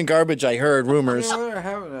 "There's human garbage, I heard rumors." We're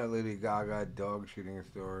having that Lady Gaga dog shooting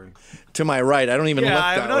story. To my right, I don't even look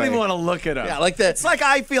that way. I don't even want to look at him. Yeah, like that. It's like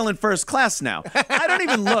I feel in first class now. I don't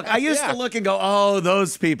even look. I used to look and go, "Oh,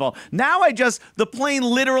 those people." Now the plane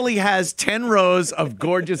literally has 10 rows of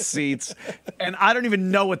gorgeous seats, and I don't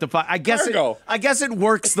even know what the fuck. I guess it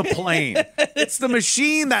works the plane. It's the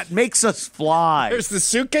machine that makes us fly. There's the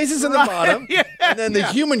suitcases in the bottom, and then the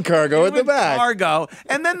human cargo at the back. Cargo,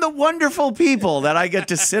 and then the wonderful people that I get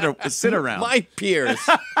to sit around. My peers.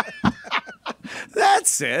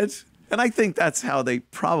 That's it. And I think that's how they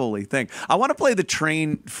probably think. I want to play the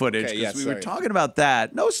train footage because we were talking about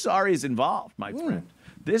that. No sorries involved, my friend.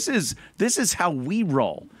 This is how we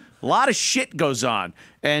roll. A lot of shit goes on,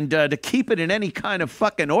 and to keep it in any kind of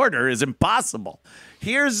fucking order is impossible.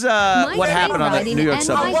 Here's what happened on the New York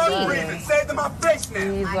subway. Say it to my face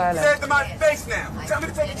now. Say it to my face now. Tell me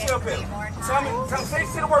to take a chill pill.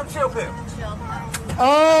 Say the word chill pill.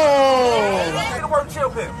 Oh. Say the word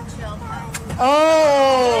chill pill.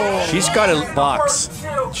 Oh. She's got a box.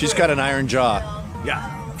 She's got an iron jaw. Yeah.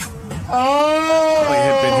 Oh. Probably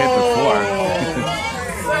had been hit before.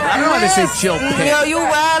 I don't know how to say chill pill. Yo, you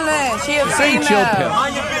wildin'. She a female. Chill pill.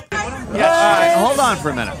 Yeah. All right, hold on for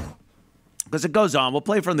a minute. Because it goes on. We'll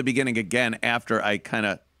play from the beginning again after I kind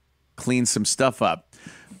of clean some stuff up.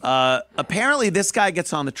 Apparently, this guy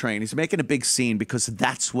gets on the train. He's making a big scene because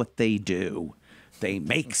that's what they do. They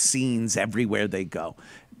make scenes everywhere they go.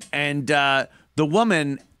 And the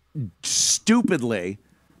woman, stupidly,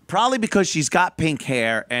 probably because she's got pink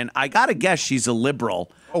hair, and I got to guess she's a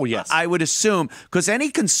liberal. Oh, yes. I would assume, because any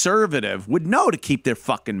conservative would know to keep their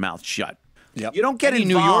fucking mouth shut. Yep. You don't get Any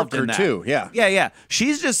involved New Yorker in that. too, yeah. Yeah.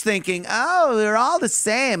 She's just thinking, oh, they're all the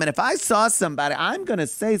same, and if I saw somebody, I'm going to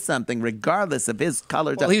say something regardless of his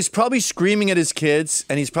color. Well, he's probably screaming at his kids,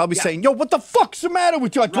 and he's probably saying, "Yo, what the fuck's the matter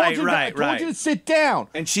with you? I told you to sit down."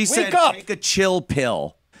 And she Wake said, up. "Take a chill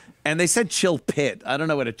pill." And they said chill pit. I don't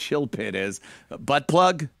know what a chill pit is. Butt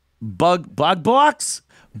plug? Bug box?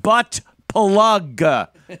 Butt plug.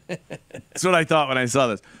 That's what I thought when I saw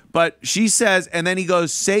this. But she says, and then he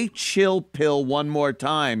goes, "Say chill pill one more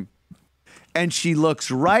time." And she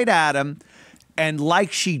looks right at him, and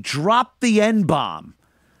like she dropped the N-bomb.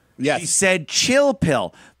 Yes. He said chill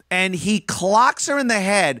pill. And he clocks her in the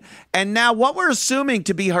head. And now what we're assuming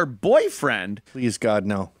to be her boyfriend. Please, God,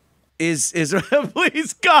 no. Is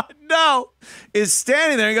please, God, no. Is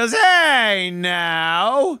standing there and goes, hey,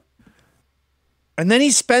 now. And then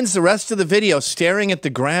he spends the rest of the video staring at the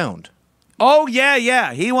ground. Oh,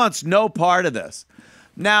 yeah. He wants no part of this.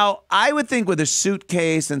 Now, I would think with a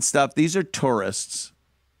suitcase and stuff, these are tourists.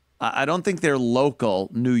 I don't think they're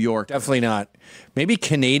local New York. Definitely not. Maybe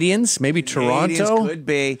Canadians, maybe Toronto. Could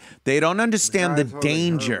be. They don't understand the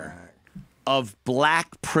danger of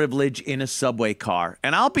black privilege in a subway car.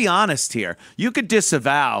 And I'll be honest here. You could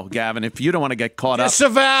disavow, Gavin, if you don't want to get caught up.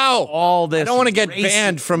 Disavow! All this. I don't want to get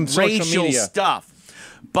banned from social media stuff.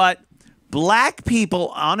 But black people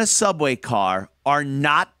on a subway car are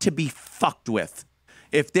not to be fucked with.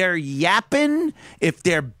 If they're yapping, if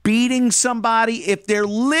they're beating somebody, if they're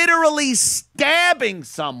literally stabbing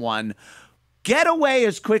someone, get away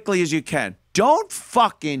as quickly as you can. Don't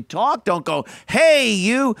fucking talk. Don't go, hey,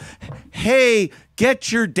 you. Hey,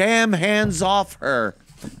 get your damn hands off her.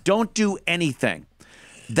 Don't do anything.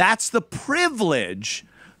 That's the privilege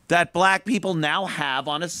that black people now have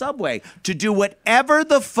on a subway, to do whatever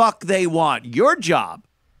the fuck they want. Your job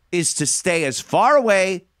is to stay as far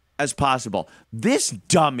away as possible. This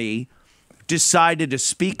dummy decided to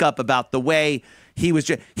speak up about the way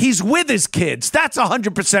he's with his kids. That's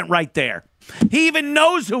 100% right there. He even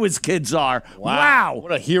knows who his kids are. Wow.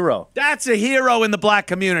 What a hero. That's a hero in the black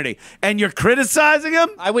community. And you're criticizing him?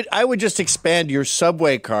 I would just expand your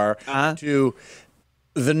subway car to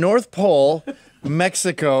the North Pole,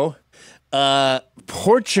 Mexico,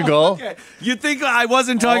 Portugal. Okay. You think I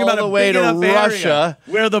wasn't talking about the a way big to enough area Russia,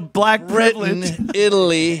 where the black Britain, privilege.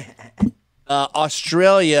 Italy,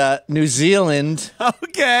 Australia, New Zealand,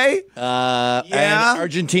 okay, and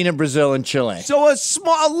Argentina, Brazil, and Chile. So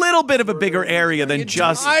a little bit of a bigger area than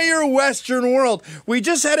just entire Western world. We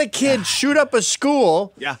just had a kid shoot up a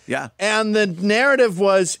school. Yeah. And the narrative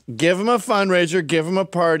was, give him a fundraiser, give him a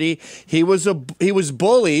party. He was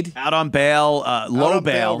bullied. Out on bail, low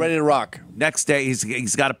bail, ready to rock. Next day,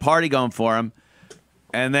 he's got a party going for him.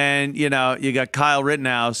 And then, you got Kyle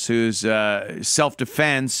Rittenhouse, who's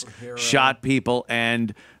self-defense, shot people,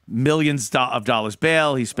 and millions of dollars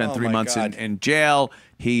bail. He spent 3 months in jail.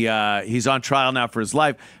 He's on trial now for his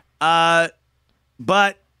life. But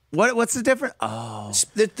what's the difference? Oh,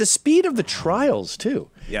 the speed of the trials too.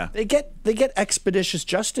 Yeah, they get expeditious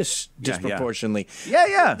justice disproportionately.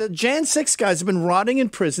 Yeah. The Jan 6 guys have been rotting in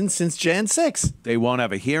prison since Jan 6. They won't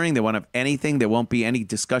have a hearing. They won't have anything. There won't be any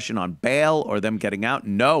discussion on bail or them getting out.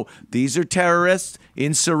 No, these are terrorists,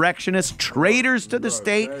 insurrectionists, traitors to the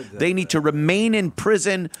state. They need to remain in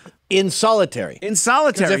prison. In solitary.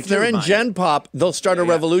 Because if they're in Gen Pop, they'll start a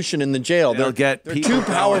revolution in the jail. They're too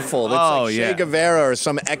powerful. It's like Che Guevara or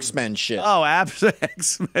some X-Men shit. Oh, absolutely.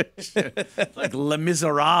 X-Men shit. Like Les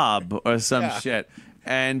Miserables or some shit.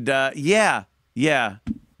 And the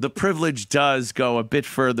privilege does go a bit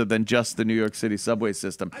further than just the New York City subway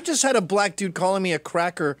system. I just had a black dude calling me a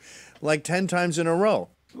cracker like 10 times in a row.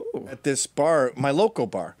 At this bar, my local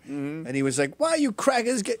bar. And he was like, why you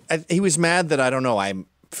crackers? He was mad that, I don't know, I'm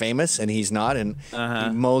famous and he's not, and he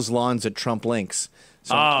mows lawns at Trump Links.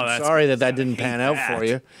 So I'm sorry that didn't pan out for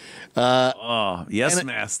you. Yes,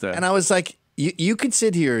 master. And I was like, you could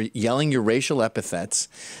sit here yelling your racial epithets,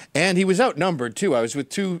 and he was outnumbered too. I was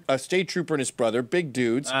with a state trooper and his brother, big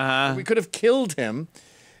dudes. We could have killed him.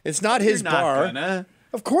 It's not his bar.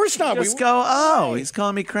 Of course not. Just go, he's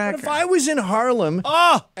calling me cracker. But if I was in Harlem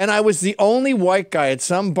and I was the only white guy at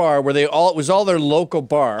some bar where it was all their local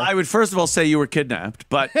bar. I would first of all say you were kidnapped,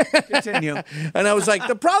 but continue. And I was like,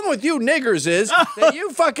 the problem with you niggers is that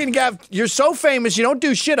you fucking you're so famous, you don't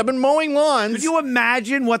do shit. I've been mowing lawns. Could you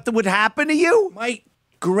imagine what would happen to you? My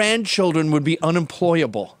grandchildren would be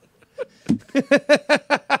unemployable.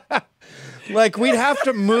 Like, we'd have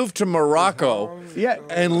to move to Morocco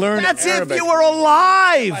and learn That's Arabic. if you were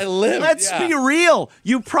alive. I lived. Let's be real.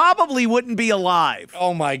 You probably wouldn't be alive.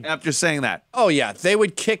 Oh, my. After saying that. Oh, yeah. They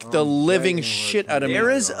would kick the living shit out of me. There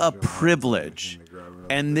is a privilege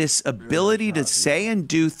and this ability to say and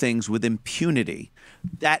do things with impunity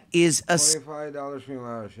that is $25 for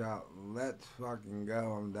my shot. Let's fucking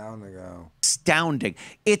go. I'm down to go. Astounding.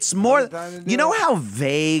 It's more, you know how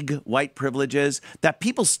vague white privilege is? That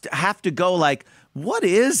people have to go like, what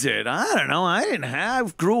is it? I don't know. I didn't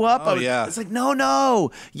have, grew up. It's like,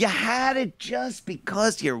 no. You had it just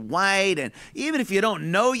because you're white. And even if you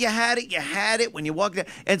don't know you had it when you walked in.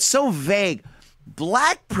 It's so vague.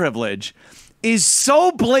 Black privilege is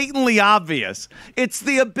so blatantly obvious. It's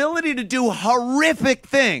the ability to do horrific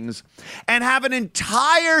things and have an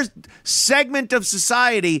entire segment of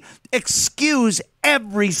society excuse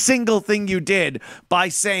every single thing you did by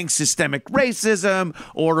saying systemic racism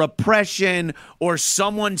or oppression or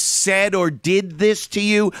someone said or did this to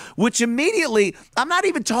you, which immediately, I'm not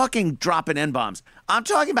even talking dropping N-bombs. I'm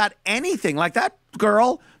talking about anything. Like that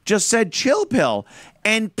girl just said chill pill,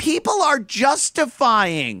 and people are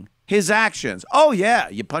justifying his actions. Oh, yeah,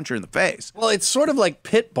 you punch her in the face. Well, it's sort of like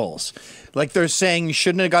pit bulls. Like they're saying you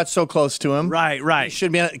shouldn't have got so close to him. Right. You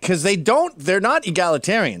should be, because they're not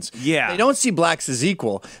egalitarians. Yeah. They don't see blacks as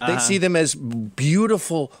equal. They see them as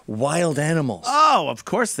beautiful wild animals. Oh, of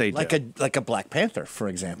course they do. Like a Black Panther, for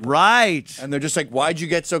example. Right. And they're just like, why'd you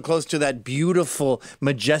get so close to that beautiful,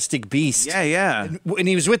 majestic beast? Yeah. And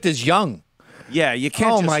he was with his young. Yeah, you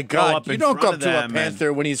can't just my go God. up You in don't go front up of to a them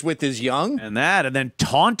panther when he's with his young. and then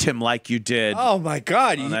taunt him like you did Oh, my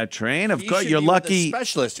God. on that train. Of He course, should you're be with a lucky.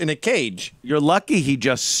 specialist in a cage. You're lucky he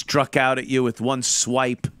just struck out at you with one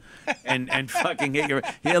swipe and fucking hit your.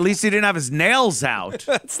 At least he didn't have his nails out.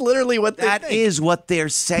 That's literally what they That think. is what they're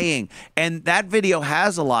saying. And that video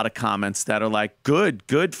has a lot of comments that are like,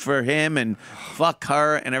 good for him and fuck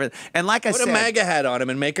her and everything. And like I Put said, a MAGA hat on him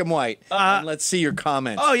and make him white. And let's see your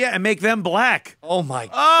comments. oh yeah, and make them black. Oh, my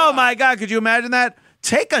God. Oh my God, could you imagine that?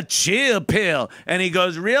 Take a chill pill. And he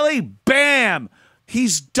goes, really? Bam.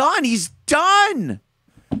 He's done. He's done.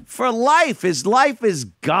 For life. His life is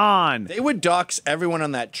gone. They would dox everyone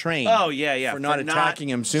on that train. Oh, yeah. For not attacking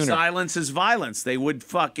him sooner. Silence is violence. They would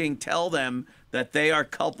fucking tell them that they are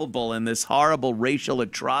culpable in this horrible racial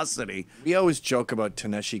atrocity. We always joke about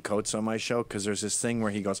Ta-Nehisi Coates on my show because there's this thing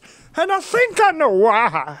where he goes, and I think I know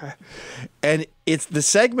why. And it's the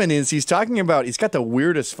segment is he's talking about, he's got the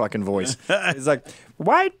weirdest fucking voice. He's like,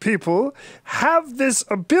 white people have this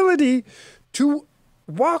ability to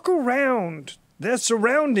walk around their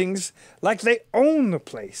surroundings like they own the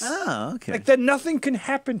place. Oh, okay. Like that nothing can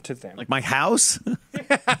happen to them. Like my house?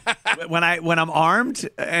 when I'm armed?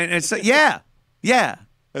 And it's like, yeah.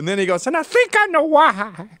 And then he goes, and I think I know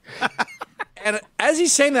why. And as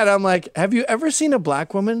he's saying that, I'm like, have you ever seen a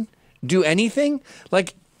black woman do anything?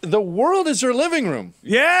 Like, the world is her living room.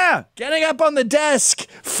 Yeah. Getting up on the desk,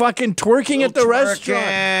 fucking twerking at the restaurant,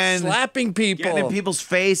 twerking, slapping people. Getting in people's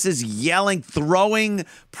faces, yelling, throwing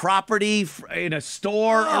property in a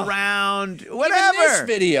store around, whatever. Even this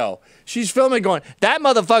video. She's filming going, that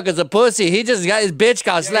motherfucker's a pussy. He just got his bitch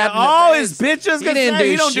got slapped in the face. His bitch just he got didn't slapped. do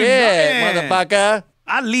He don't do shit, nothing. motherfucker.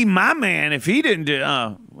 I'd leave my man if he didn't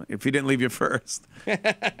do. If he didn't leave you first,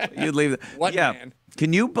 you'd leave. What man?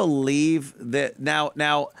 Can you believe that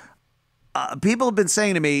now? People have been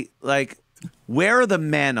saying to me, like, where are the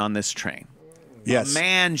men on this train? Yes. A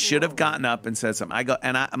man should have gotten up and said something.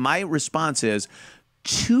 My response is,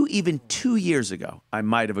 even 2 years ago, I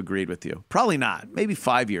might have agreed with you. Probably not. Maybe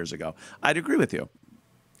 5 years ago, I'd agree with you.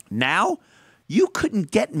 Now, you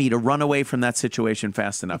couldn't get me to run away from that situation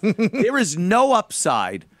fast enough. There is no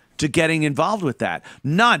upside to getting involved with that.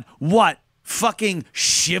 None. What? Fucking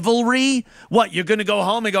chivalry? What, you're going to go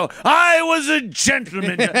home and go, I was a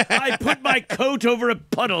gentleman. I put my coat over a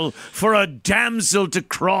puddle for a damsel to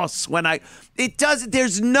cross when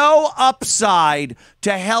there's no upside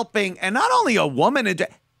to helping, and not only a woman,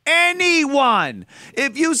 anyone.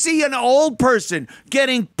 If you see an old person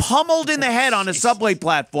getting pummeled in the head on a subway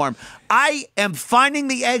platform, I am finding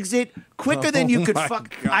the exit quicker than you could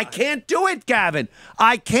fuck. God. I can't do it, Gavin.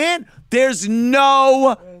 I can't. There's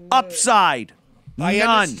no upside. I None.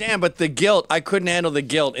 understand, but the guilt, I couldn't handle the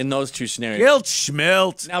guilt in those two scenarios. Guilt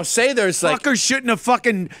schmilt. Now say there's like... Fucker shouldn't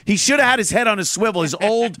have he should have had his head on a swivel, his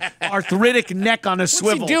old arthritic neck on a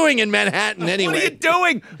swivel. What's he doing in Manhattan anyway? What are you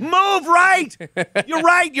doing? Move right. You're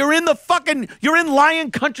right. You're in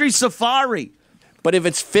Lion Country Safari. But if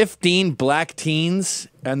it's 15 black teens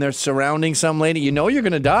and they're surrounding some lady, you know you're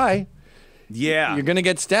going to die. Yeah. You're going to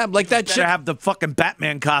get stabbed. Like that chick. chick. Have the fucking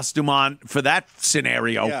Batman costume on for that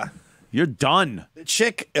scenario. Yeah. You're done. The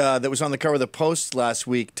chick that was on the cover of the Post last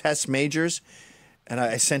week, Tess Majors, and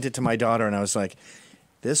I sent it to my daughter, and I was like,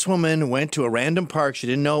 this woman went to a random park. She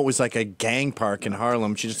didn't know it was like a gang park in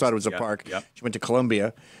Harlem. She just thought it was a park. Yep. She went to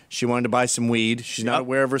Columbia. She wanted to buy some weed. She's not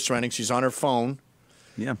aware of her surroundings. She's on her phone.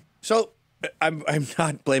 Yeah. So I'm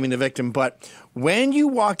not blaming the victim, but when you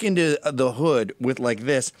walk into the hood with like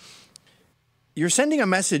this, you're sending a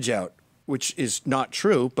message out, which is not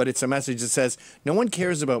true, but it's a message that says, no one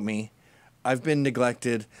cares about me. I've been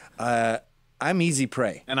neglected. I'm easy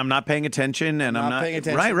prey. And I'm not paying attention. And I'm not paying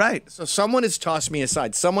attention. Right. So someone has tossed me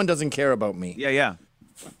aside. Someone doesn't care about me. Yeah.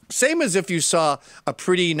 Same as if you saw a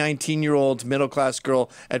pretty 19-year-old middle-class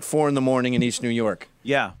girl at 4 in the morning in East New York.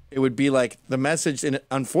 Yeah. It would be like the message,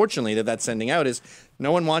 unfortunately, that's sending out is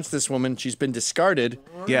no one wants this woman. She's been discarded.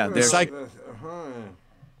 Yeah, there's My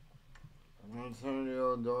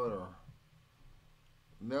 10-year-old daughter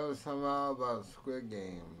knows somehow about Squid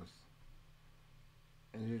Games,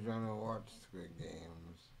 and she's trying to watch Squid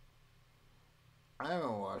Games. I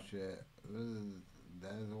haven't watched it.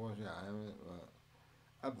 Dennis watched it. I haven't. But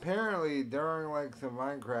apparently, during like some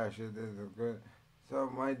mine crashes, there's a good. So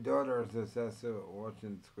my daughter is obsessed with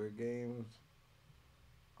watching Squid Games.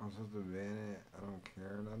 I'm supposed to ban it. I don't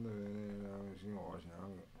care not to ban it. She can watch it.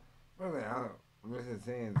 Mrs.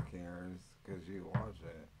 Sands cares because she watched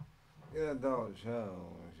it. It's an adult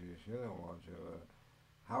show. She shouldn't watch it. But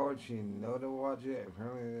how would she know to watch it?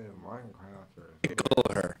 Apparently, it's Minecrafters. Tickle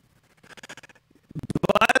her.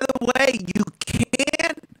 By the way, you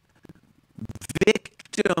can't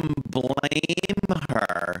victim blame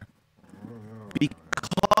her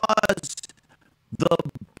because the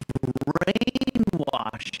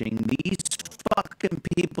brainwashing these fucking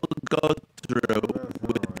people go through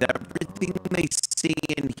with everything they see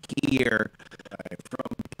and hear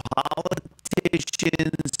from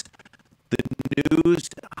politicians, the news,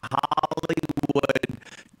 Hollywood,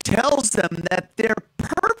 tells them that they're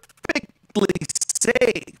perfectly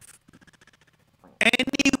safe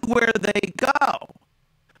anywhere they go.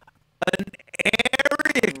 An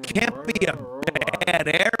area can't be a bad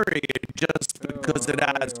area just because it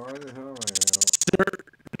has certain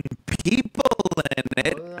people in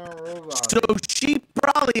it. So she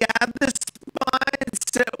probably had this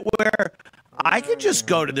mindset where I could just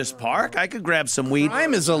go to this park. I could grab some weed.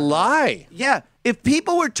 Crime is a lie. Yeah. If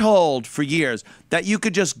people were told for years that you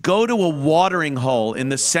could just go to a watering hole in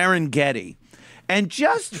the Serengeti and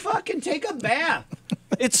just fucking take a bath,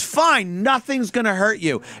 it's fine. Nothing's going to hurt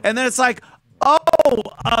you. And then it's like, oh,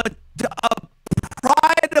 a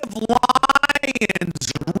pride of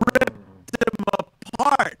lions ripped them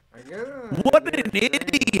apart. What an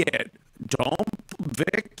idiot. Don't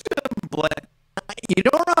victim blame. You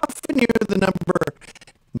don't often hear the number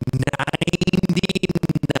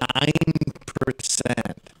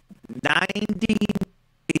 99%. 90,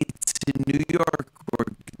 it's in New York.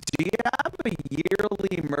 Do you have a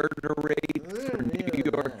yearly murder rate for New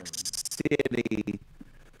York City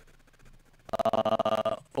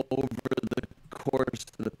over the course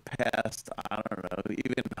of the past, I don't know,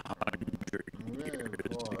 even 100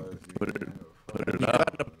 years? Put it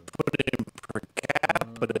up. Put it in per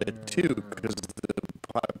capita, too, because the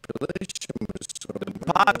population was so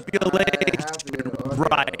Population,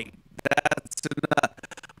 right. That's enough.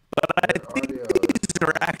 But I think these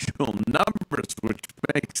are actual numbers, which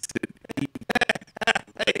makes it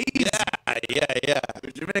yeah.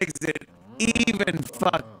 which makes it even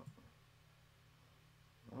fucking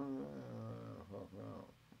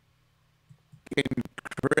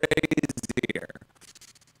crazier.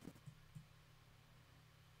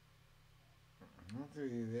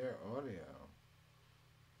 Their audio.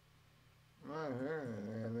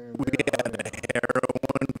 We had a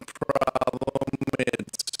heroin problem.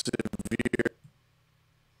 It's severe.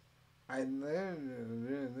 I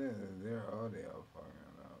their audio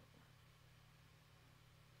fucking up.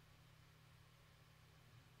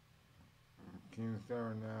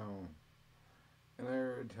 Keemstar now. And I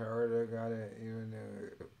retired. I got it even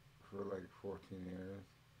for like 14 years.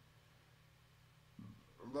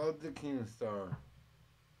 Love the Keemstar.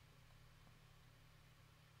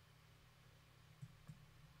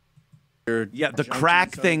 Yeah, the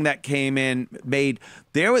crack thing that came in the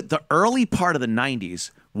early part of the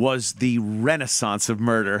 90s was the renaissance of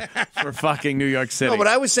murder for fucking New York City. No, but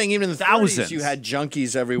I was saying even in the Thousands. 30s, you had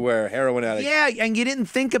junkies everywhere, heroin addicts. Yeah, and you didn't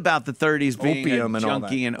think about the 30s being Opium a and all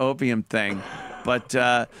junkie and opium thing. But,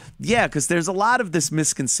 yeah, because there's a lot of this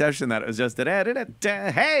misconception that it was just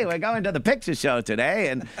hey, we're going to the picture show today.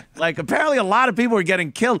 And, like, apparently a lot of people were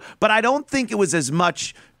getting killed. But I don't think it was as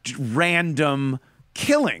much random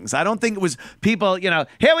killings. I don't think it was people, here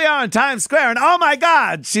we are in Times Square and oh my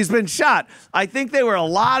God, she's been shot. I think there were a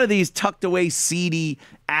lot of these tucked away seedy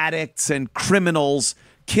addicts and criminals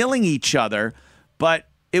killing each other, but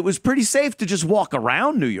it was pretty safe to just walk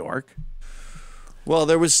around New York. Well,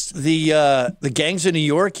 there was the Gangs of New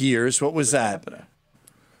York years. What was that?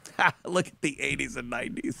 Look at the 80s and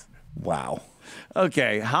 90s. Wow.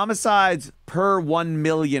 Okay, homicides per 1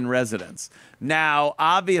 million residents. Now,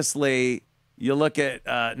 obviously, you look at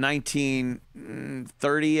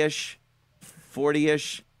 1930-ish,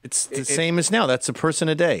 40-ish. It's the same as now. That's a person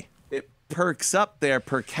a day. It perks up there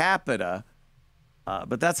per capita,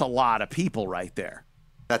 but that's a lot of people right there.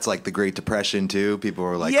 That's like the Great Depression too. People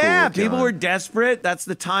were like, yeah, cool with people killing. were desperate. That's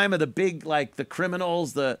the time of the big, like the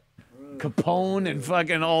criminals, the Capone and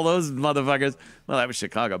fucking all those motherfuckers. Well, that was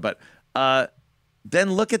Chicago, but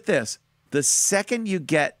then look at this. The second you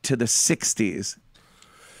get to the 60s,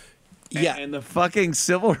 yeah, and the fucking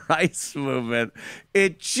civil rights movement,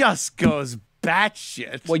 it just goes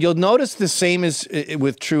batshit. Well, you'll notice the same is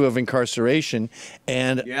with true of incarceration,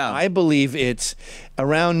 and I believe it's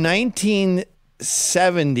around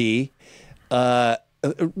 1970.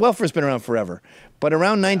 Welfare's been around forever, but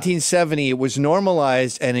around 1970, it was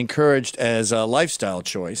normalized and encouraged as a lifestyle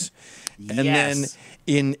choice, and then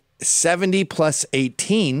in 70 plus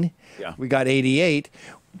 18, we got 88.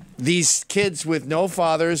 These kids with no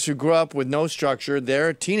fathers who grew up with no structure,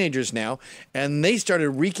 they're teenagers now, and they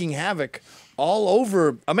started wreaking havoc all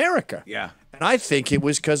over America. Yeah. And I think it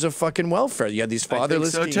was because of fucking welfare. You had these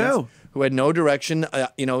fatherless so teens too. who had no direction.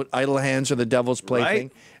 Idle hands are the devil's plaything.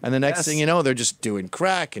 Right. And the next thing you know, they're just doing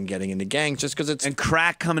crack and getting into gangs just because it's... And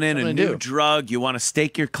crack coming in, a new drug. You want to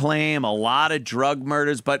stake your claim, a lot of drug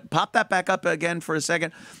murders. But pop that back up again for a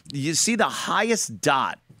second. You see the highest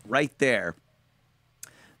dot right there.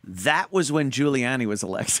 That was when Giuliani was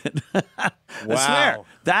elected. I swear.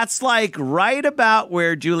 That's like right about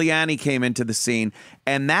where Giuliani came into the scene.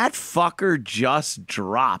 And that fucker just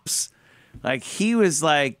drops. Like he was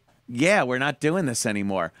like, yeah, we're not doing this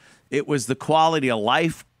anymore. It was the quality of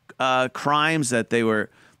life crimes that they were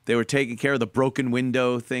taking care of. The broken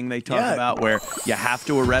window thing they talk about, where you have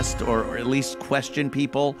to arrest or at least question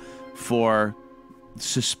people for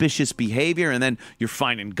suspicious behavior, and then you're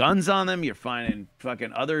finding guns on them, you're finding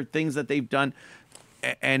fucking other things that they've done,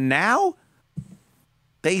 and now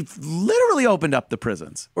they've literally opened up the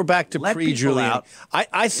prisons. We're back to pre-Giuliani.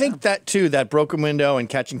 I think that too, that broken window and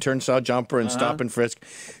catching turnstile jumper and stop and frisk,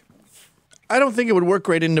 I don't think it would work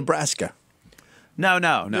great in Nebraska.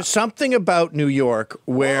 No. There's something about New York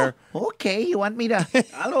where... Oh, okay, you want me to...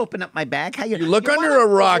 I'll open up my bag. How you look under a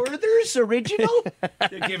rock. Werther's original?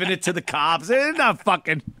 They're giving it to the cops. It's not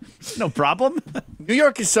fucking... No problem. New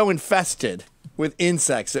York is so infested with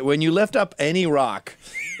insects that when you lift up any rock,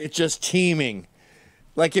 it's just teeming.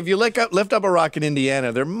 Like if you lift up a rock in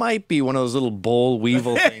Indiana, there might be one of those little boll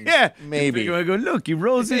weevil things. Maybe. I go, look, he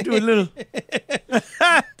rolls into a little...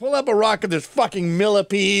 Pull up a rock and there's fucking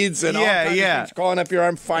millipedes and all kinds of things crawling up your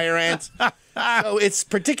arm, fire ants. So it's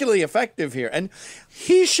particularly effective here. And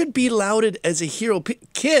he should be lauded as a hero.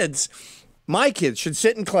 Kids, my kids, should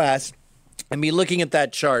sit in class and be looking at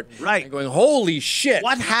that chart. Right. And going, holy shit.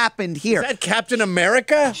 What happened here? Is that Captain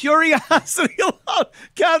America? Curiosity alone.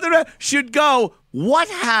 Captain America should go, what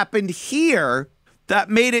happened here that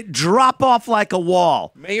made it drop off like a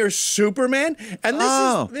wall? Mayor Superman? And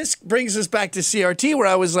this brings us back to CRT where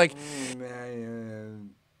I was like... man,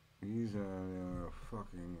 he's a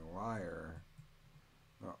fucking liar.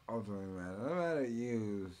 Ultimately, man, no matter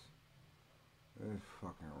use this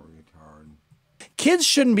fucking retard. Kids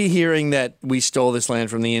shouldn't be hearing that we stole this land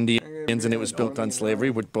from the Indians and it was built on slavery,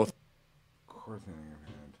 which both... Of course I ain't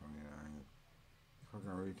gonna have 29.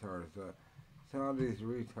 Fucking retards. Some of these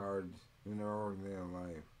retards in their ordinary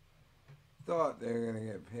life thought they were gonna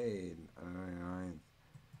get paid on the 29th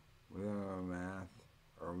without math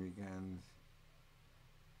or weekends.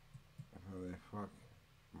 So they fuck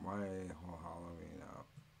my whole Halloween up.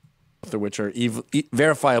 Which are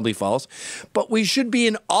verifiably false. But we should be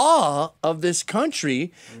in awe of this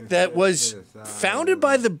country that was founded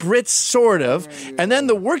by the Brits, sort of, and then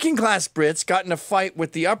the working class Brits got in a fight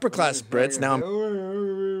with the upper class Brits. Now,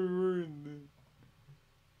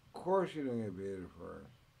 of course you don't get paid first.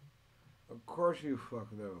 Of course you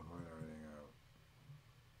fucked up and everything up.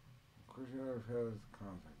 Of course you never feel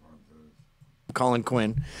consequences. Colin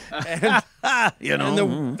Quinn. And, and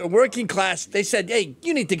the working class, they said, hey,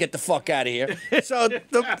 you need to get the fuck out of here. So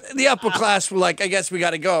the upper class were like, I guess we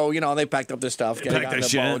got to go. You know, they packed up their stuff. Packed their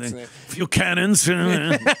shit. A few cannons.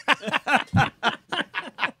 And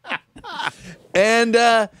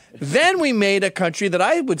then we made a country that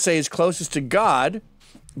I would say is closest to God.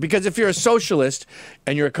 Because if you're a socialist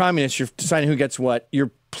and you're a communist, you're deciding who gets what.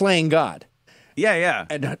 You're playing God. Yeah.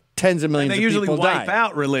 And tens of millions of people die. They usually wipe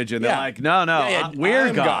out religion. They're like, no,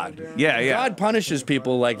 we're God. Yeah. God punishes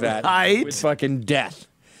people like that Right. with fucking death.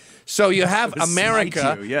 So you have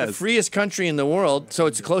America, the freest country in the world, so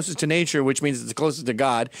it's the closest to nature, which means it's the closest to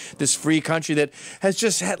God, this free country that has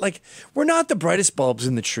just had, like, we're not the brightest bulbs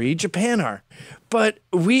in the tree, Japan are, but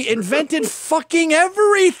we invented fucking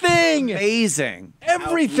everything! Amazing.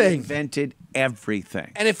 Everything. We invented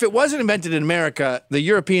everything. And if it wasn't invented in America, the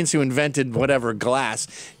Europeans who invented whatever, glass,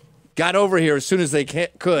 got over here as soon as they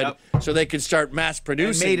could, so they could start mass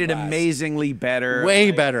producing. Made it amazingly better. Way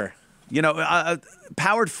better. You know,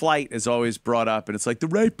 powered flight is always brought up, and it's like the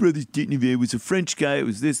Wright brothers didn't even. It was a French guy. It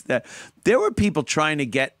was this, that. There were people trying to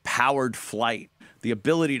get powered flight, the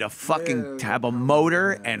ability to fucking have a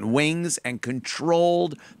motor and wings and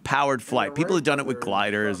controlled powered flight. People had done it with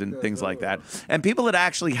gliders and things like that, and people had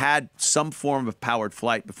actually had some form of powered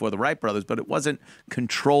flight before the Wright brothers, but it wasn't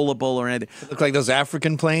controllable or anything. It looked like those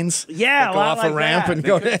African planes. Yeah, that go off a ramp and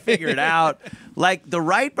go. Figure it out. Like the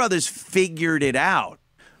Wright brothers figured it out.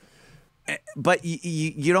 But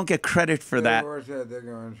you don't get credit for that.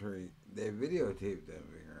 They videotaped them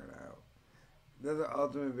figuring it out. There's an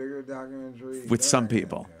Ultimate Vigor documentary. With some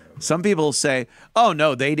people. Some people say, oh,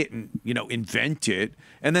 no, they didn't, invent it.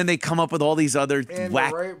 And then they come up with all these other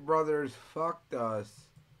whack. The Wright brothers fucked us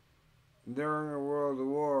during a World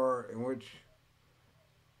War in which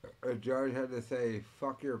a judge had to say,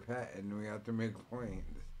 fuck your patent, we have to make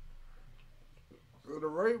planes. So the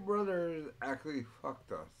Wright brothers actually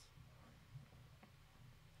fucked us.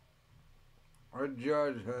 Our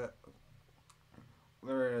judge had,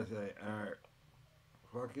 they're going to say, all right,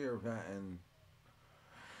 fuck your patent.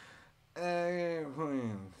 And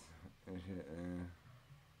planes and shit, man.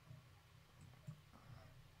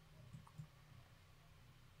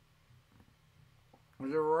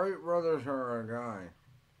 The Wright brothers are a guy.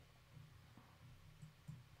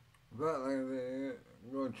 But like they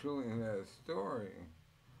go truly into that story.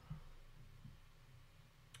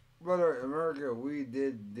 But in America, we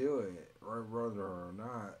did do it. Right brother or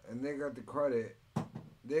not, and they got the credit.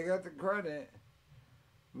 They got the credit,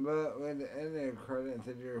 but when the end of the credit and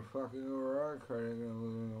said you're fucking over our credit, gonna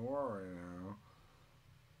lose in the war right now.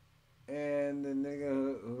 And the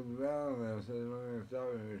nigga who's bailing them said, "I'm gonna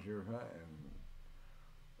stop it with your patent."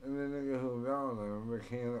 And the nigga who bailed them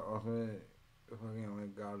became the ultimate fucking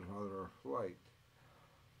like godfather of flight.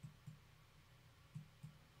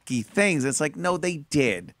 Things. It's like, no, they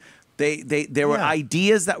did. There were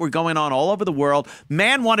ideas that were going on all over the world.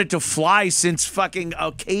 Man wanted to fly since fucking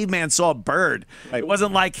a caveman saw a bird. Right. It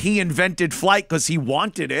wasn't like he invented flight because he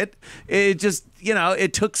wanted it. It just,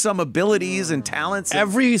 it took some abilities and talents.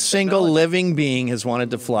 Every single living being has wanted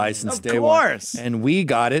to fly since day one. And we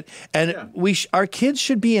got it. And our kids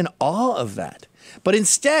should be in awe of that. But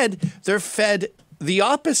instead, they're fed the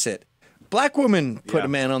opposite. Black woman put a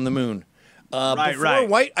man on the moon.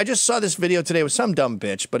 White, I just saw this video today with some dumb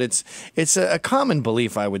bitch, but it's a common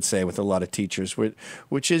belief, I would say, with a lot of teachers,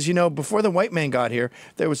 which is, before the white man got here,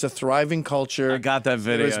 there was a thriving culture. I got that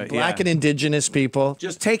video. There was black and indigenous people.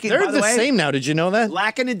 Just taking. They're the same now. Did you know that?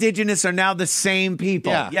 Black and indigenous are now the same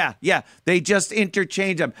people. Yeah. They just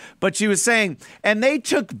interchange them. But she was saying, and they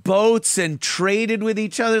took boats and traded with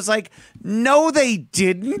each other. It's like, no, they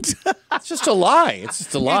didn't. It's just a lie. It's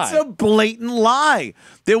just a lie. It's a blatant lie.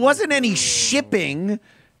 There wasn't any shipping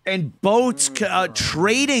and boats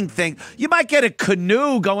trading thing. You might get a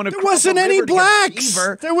canoe going across. There wasn't any blacks.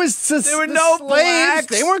 There were no slaves. Blacks.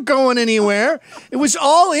 They weren't going anywhere. It was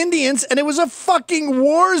all Indians, and it was a fucking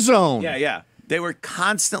war zone. Yeah. They were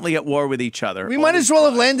constantly at war with each other. We might as well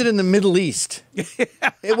have landed in the Middle East.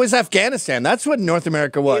 It was Afghanistan. That's what North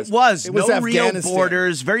America was. It was no real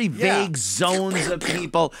borders, very vague zones of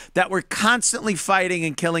people that were constantly fighting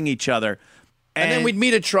and killing each other. And then we'd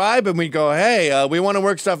meet a tribe and we'd go, hey, we want to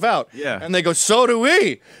work stuff out. Yeah. And they go, so do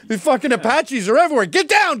we. The fucking Apaches are everywhere. Get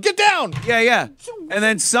down, get down. Yeah. And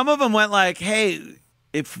then some of them went like, hey,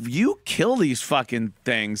 if you kill these fucking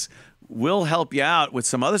things, we'll help you out with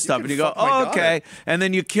some other stuff. And you go, oh, okay. And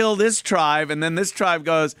then you kill this tribe, and then this tribe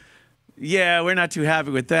goes, yeah, we're not too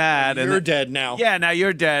happy with that. You're dead now. Yeah, now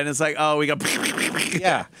you're dead. And it's like, oh, we go.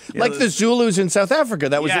 Yeah. Like the Zulus in South Africa.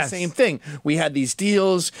 That was the same thing. We had these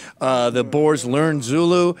deals. The Boers learned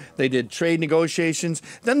Zulu. They did trade negotiations.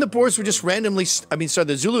 Then the Boers would just randomly,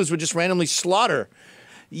 the Zulus would just randomly slaughter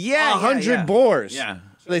 100 Boers. Yeah.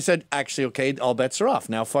 So they said, actually, okay, all bets are off.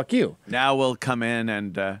 Now, fuck you. Now we'll come in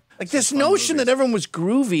and... like this notion that everyone was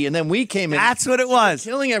groovy, and then we came in. That's what it was.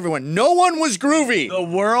 Killing everyone. No one was groovy. The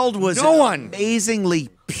world was an amazingly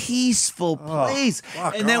peaceful place.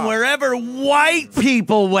 And then wherever white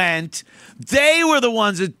people went, they were the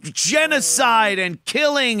ones that genocide and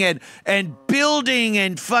killing and building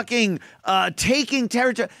and fucking taking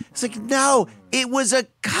territory. It's like, no, it was a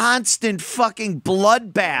constant fucking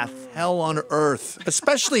bloodbath. Hell on earth.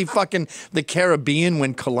 Especially fucking the Caribbean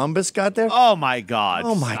when Columbus got there. Oh, my God.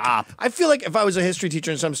 Oh, my God. I feel like if I was a history teacher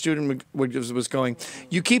and some student was going,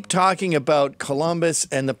 you keep talking about Columbus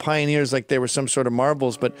and the pioneers like they were some sort of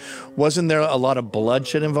marbles, but wasn't there a lot of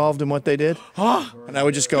bloodshed involved in what they did? And I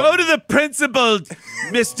would just go to the principal,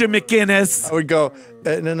 Mr. McInnes. I would go,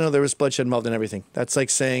 No, there was bloodshed involved in everything. That's like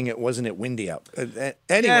saying it wasn't windy out. Anyway,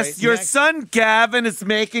 yes, your son Gavin is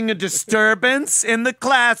making a disturbance in the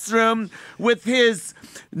classroom with his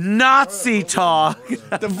Nazi talk.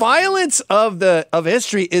 The violence of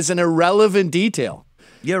history is an irrelevant detail.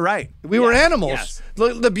 You're right. We were animals. Yes.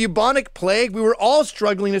 The bubonic plague, we were all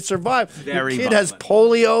struggling to survive. Very your kid has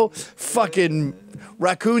polio, fucking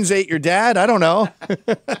raccoons ate your dad. I don't know.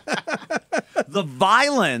 The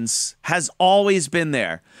violence has always been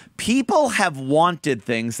there. People have wanted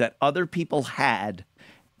things that other people had,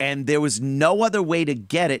 and there was no other way to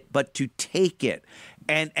get it but to take it.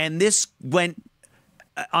 And this went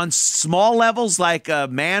on small levels, like a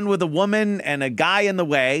man with a woman and a guy in the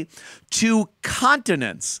way, to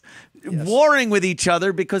continents warring with each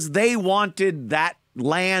other because they wanted that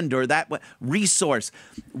land or that resource.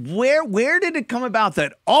 Where did it come about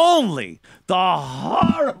that only the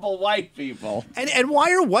horrible white people? And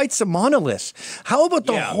why are whites a monolith? How about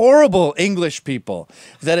the horrible English people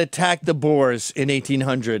that attacked the Boers in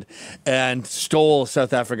 1800 and stole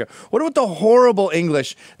South Africa? What about the horrible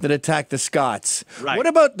English that attacked the Scots? Right. What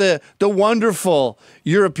about the wonderful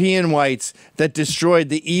European whites that destroyed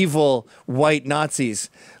the evil white Nazis?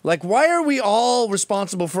 Like, why are we all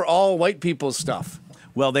responsible for all white people's stuff?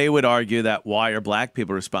 Well, they would argue that why are black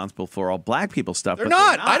people responsible for all black people stuff? They're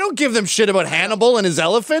not. I don't give them shit about Hannibal and his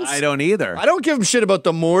elephants. I don't either. I don't give them shit about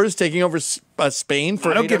the Moors taking over Spain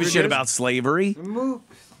for I don't give a 800 shit years. about slavery.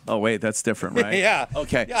 Oh, wait, that's different, right? Yeah.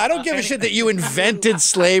 Okay. Yeah, I don't give a shit that you invented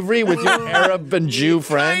slavery with your Arab and Jew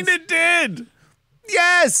friends. Kinda did.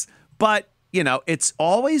 Yes. But, you know, it's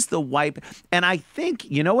always the white. And I think,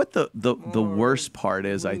 you know what the worst part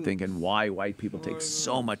is, I think, and why white people take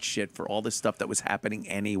so much shit for all this stuff that was happening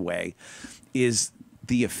anyway, is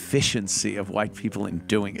the efficiency of white people in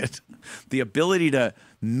doing it. The ability to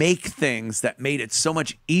make things that made it so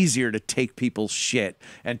much easier to take people's shit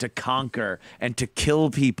and to conquer and to kill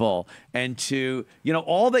people and to, you know,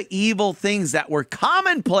 all the evil things that were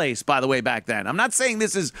commonplace, by the way, back then. I'm not saying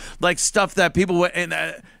this is like stuff that people were, and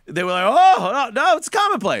they were like, oh, no, it's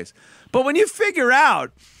commonplace. But when you figure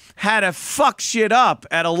out how to fuck shit up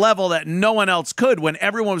at a level that no one else could when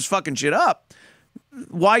everyone was fucking shit up,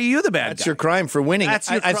 why are you the bad That's guy? your crime for winning. That's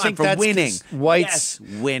your crime I think for that's winning. 'cause whites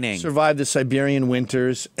winning. survived the Siberian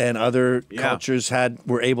winters, and other cultures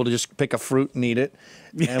were able to just pick a fruit and eat it.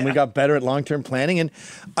 And we got better at long-term planning. And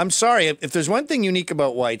I'm sorry, if there's one thing unique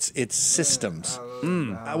about whites, it's systems.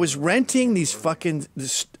 I was renting these fucking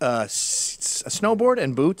snowboard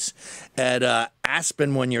and boots at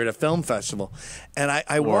Aspen one year at a film festival, and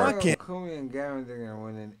I walk in. Kumi and Gavin thinking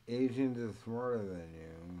when an Asians is smarter than you.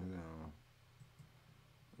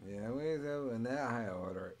 Yeah, we have in that high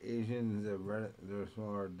order. Asians are they're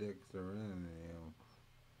smaller dicks are than you.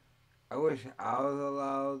 I wish I was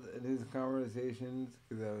allowed in these conversations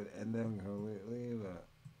because I would end them completely, but.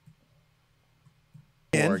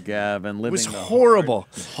 Poor Gavin, living It was the horrible,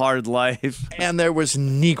 hard life, and there was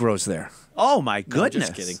Negroes there. Oh my goodness!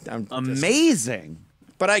 No, just kidding. Amazing.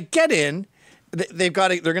 But I get in. They've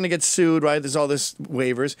got they're going to get sued, right? There's all this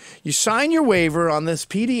waivers. You sign your waiver on this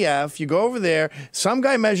PDF. You go over there. Some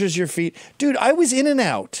guy measures your feet. Dude, I was in and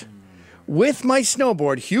out with my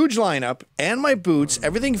snowboard, huge lineup, and my boots.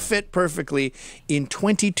 Everything fit perfectly in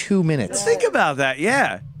 22 minutes. Think about that.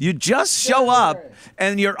 Yeah, you just show up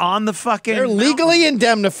and you're on the fucking. They're legally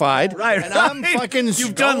indemnified, right? And I'm fucking.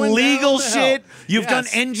 You've done legal down the shit. hell. You've Yes. done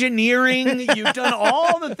engineering. You've done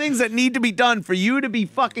all the things that need to be done for you to be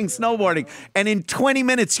fucking snowboarding. And in 20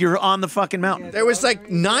 minutes, you're on the fucking mountain. There was like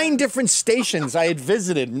 9 different stations I had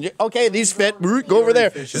visited. Okay, these fit. Go over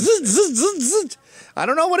there. I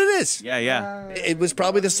don't know what it is. Yeah. It was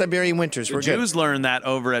probably the Siberian winters. The We're good. Jews learned that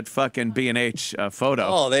over at fucking B&H photo.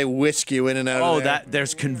 Oh, they whisk you in and out. Oh, of there.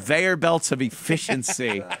 there's conveyor belts of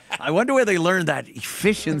efficiency. I wonder where they learned that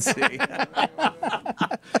efficiency.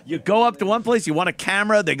 You go up to one place, you want a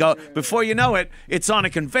camera, they go, before you know it, it's on a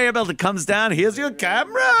conveyor belt, it comes down, here's your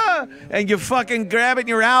camera, and you fucking grab it and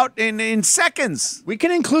you're out in seconds. We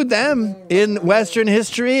can include them in Western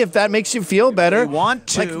history if that makes you feel better. We want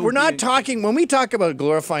to. Like, we're not talking, when we talk about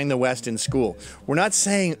glorifying the West in school, we're not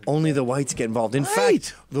saying only the whites get involved. In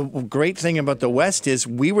fact, the great thing about the West is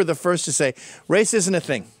we were the first to say race isn't a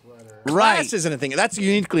thing. Class isn't a thing. That's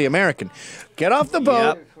uniquely American. Get off the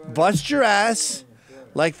boat, bust your ass,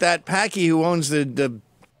 like that Packy who owns the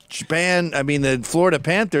Florida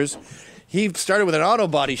Panthers. He started with an auto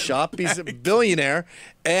body shop. He's a billionaire,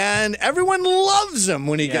 and everyone loves him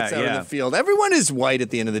when he gets out of the field. Everyone is white at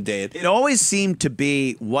the end of the day. It always seemed to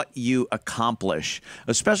be what you accomplish,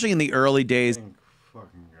 especially in the early days.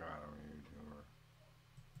 Fucking God, I'm a YouTuber.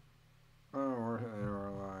 I don't work at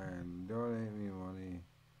Airline. Donate me money.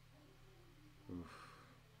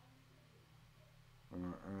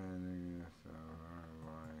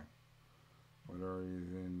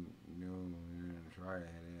 Alright,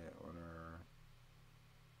 hit it. Whatever.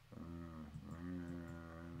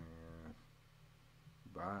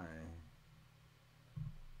 Bye.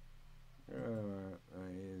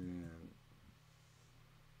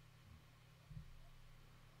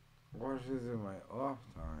 Watch this in my off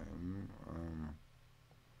time.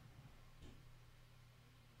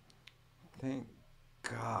 Thank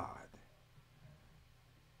God.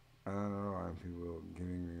 I don't know why people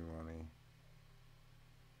giving me money.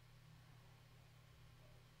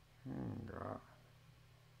 Thank God.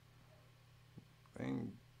 Thank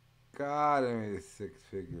God I made 6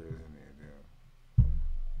 figures in it, dude.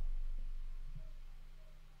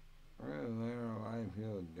 Really, later on, why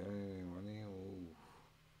people donating money?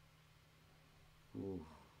 Oof. Oof.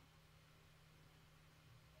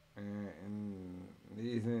 And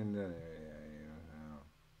these things done it.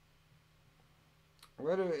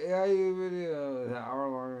 What if AIU video is an hour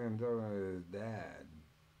long and talking about his dad?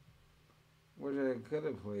 Which I could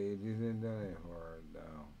have played. You didn't done it for it,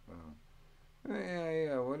 though.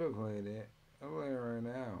 Yeah, I would have played it. I'll play it right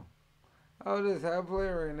now. I'll play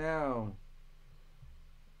it right now.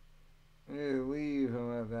 Just leave and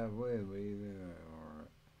let that play, but you didn't do it for it.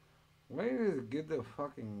 Why don't you just get the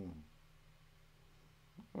fucking...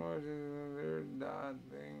 Watch their dot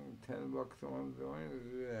thing, $10 a month. Why don't you just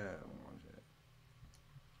do that? Watch it.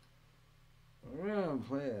 We're gonna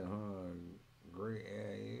play it, great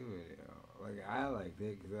AIU video. Like, I liked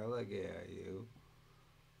it because I like AIU.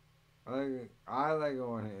 I like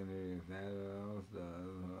going to introduce that. What else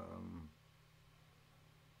does?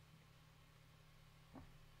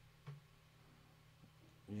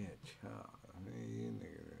 Yeah, child. I mean, you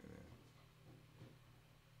niggas in there.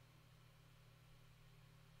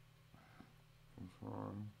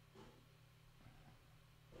 Inform.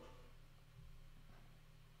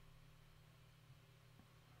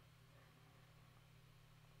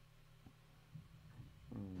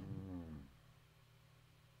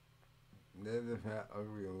 There's a fat,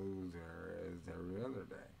 ugly loser as every other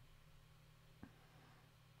day.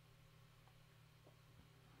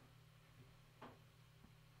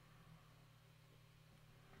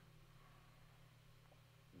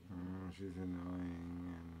 She's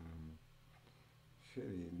annoying and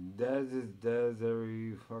shitty. Dez is Dez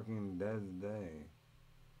every fucking Dez day.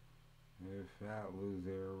 You're a fat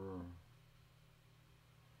loser.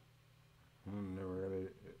 I'm never gonna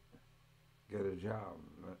get a job.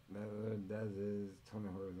 Dez is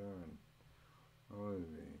 24/7. Always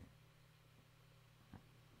be.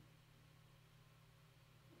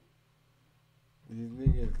 These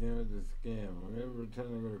niggas came with the scam. We're gonna pretend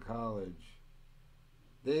to go to college.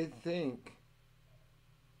 They think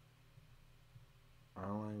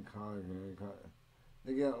online college,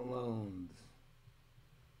 they got loans.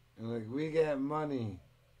 And like, we got money.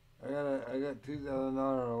 I got $2,000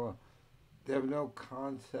 loan. They have no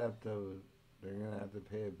concept of they're gonna have to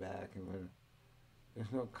pay it back, and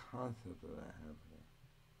there's no concept of that happening.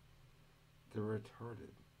 They're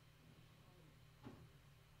retarded.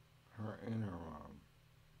 Her and her mom.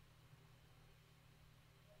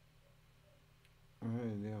 How do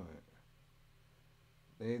they do it?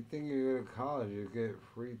 They think you go to college, you get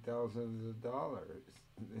free thousands of dollars.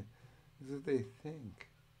 That's what they think.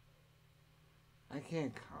 I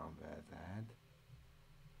can't combat that.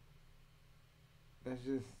 That's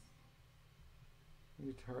just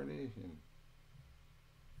retardation.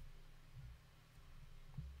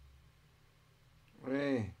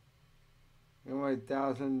 Hey, get my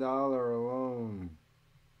 $1,000 loan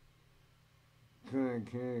to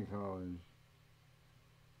community college.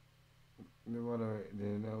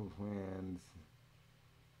 There's no plans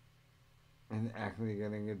in actually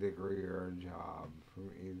getting a degree or a job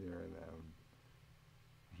from either of them.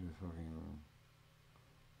 Which is fucking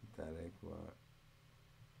pathetic, but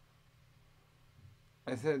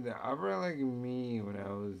I said that I really like me when I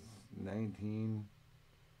was 19.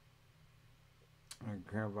 My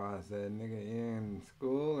grandpa said, nigga, you in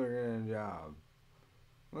school or getting a job?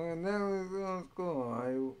 Well, now we're going to school.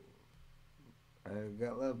 I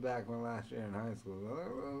got left back from last year in high school. I was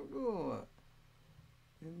like, school.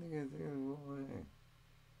 These niggas are going away.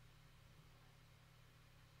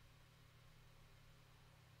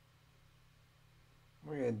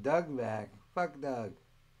 We're getting Doug back. Fuck Doug.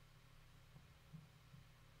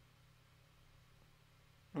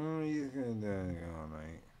 He's gonna do it all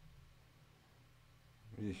night.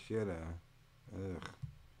 You shoulda. Ugh.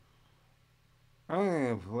 I'm not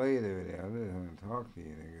gonna play the video. I'm just gonna talk to you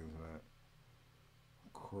niggas, but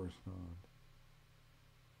of course not.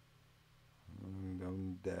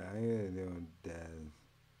 I'm dead. I gotta do a Dez.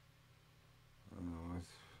 Oh,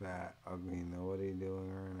 it's fat, ugly, nobody doing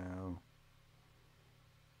right now.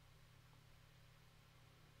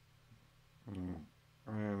 I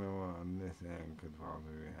don't know what on this end could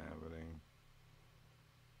possibly be happening.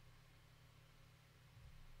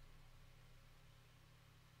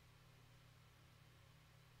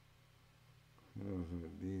 Who knows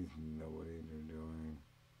what these nobodies are doing?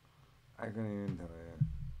 I couldn't even tell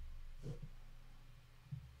you.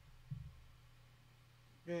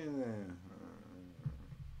 Get in there.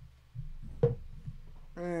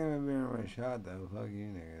 I ain't even been on my shot though. Fuck you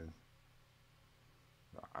niggas.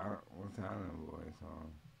 What's that Island Boy song?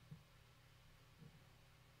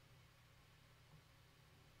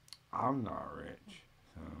 I'm not rich,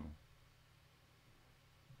 so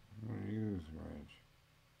who's rich?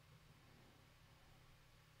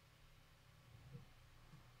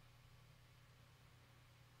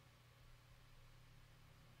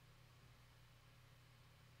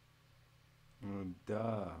 Oh,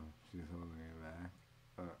 duh. She's holding me back.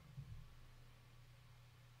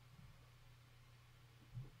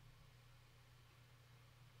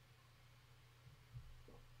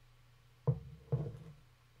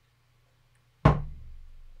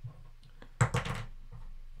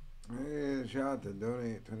 Hey, shout to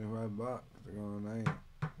donate $25 to go all night.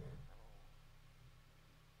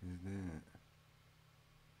 Is that?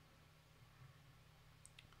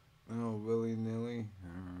 Oh, willy nilly.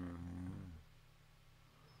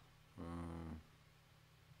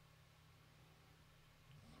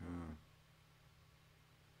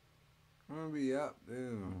 I'm gonna be up,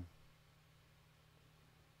 dude.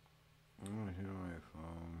 I'm gonna hit my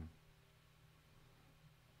phone.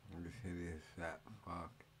 I'm just hideous fat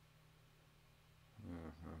fuck.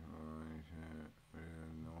 It's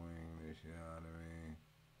annoying the shit out of me.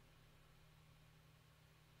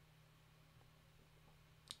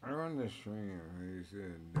 I run the stream. They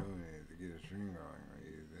said donate to get a stream going. I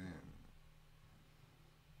use in.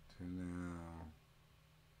 To now.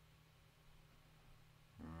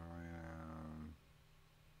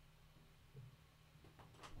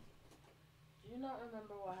 Do you not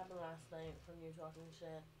remember what happened last night from you talking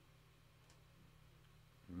shit?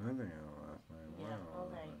 Nothing happened last night. Yeah,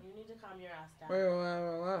 okay. You need to calm your ass down. Wait, what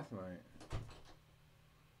happened last night?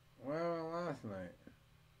 What happened last night?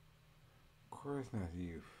 Of course not,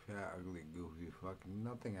 you fat, ugly, goofy fucking.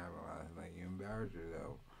 Nothing happened last night. You embarrassed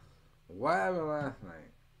yourself. What happened last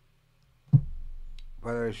night?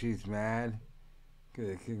 Whether she's mad because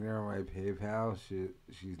I kicked her on my PayPal,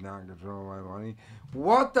 she's not controlling my money.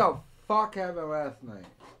 What the fuck happened last night?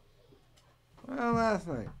 What happened last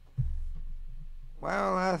night? What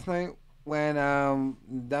happened last night when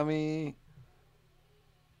dummy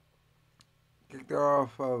kicked her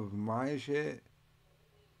off of my shit?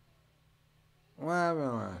 What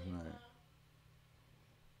happened last night?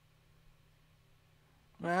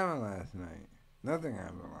 What happened last night? Nothing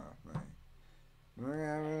happened last night. Nothing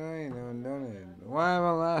happened tonight. No one done it. What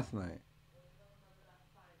happened last night?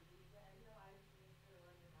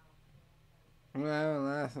 What happened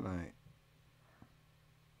last night?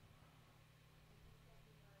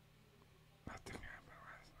 Nothing happened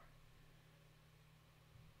last night.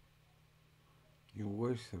 You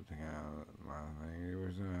wish something happened last night. You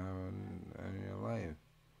wish something happened in your life.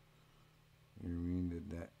 You mean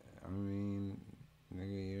that? I mean,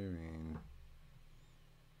 nigga, you're mean.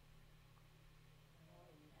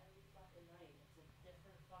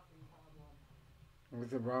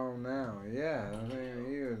 What's the problem now? Yeah, I'm saying to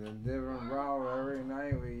you. It's a different problem every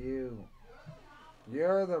night with you.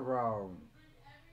 You're the problem.